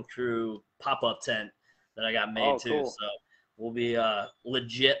Area Rucking Crew pop-up tent that I got made too, cool. So we'll be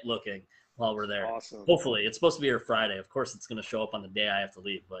legit looking while we're there. Awesome. Hopefully, it's supposed to be here Friday. Of course, it's going to show up on the day I have to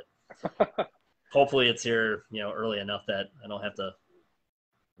leave, but hopefully it's here, early enough that I don't have to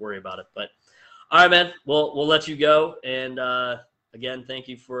worry about it. But all right, man, we'll let you go. And again, thank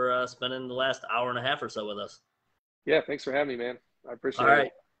you for spending the last hour and a half or so with us. Yeah, thanks for having me, man. I appreciate it. All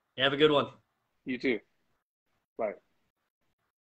right, have a good one. You too. Bye.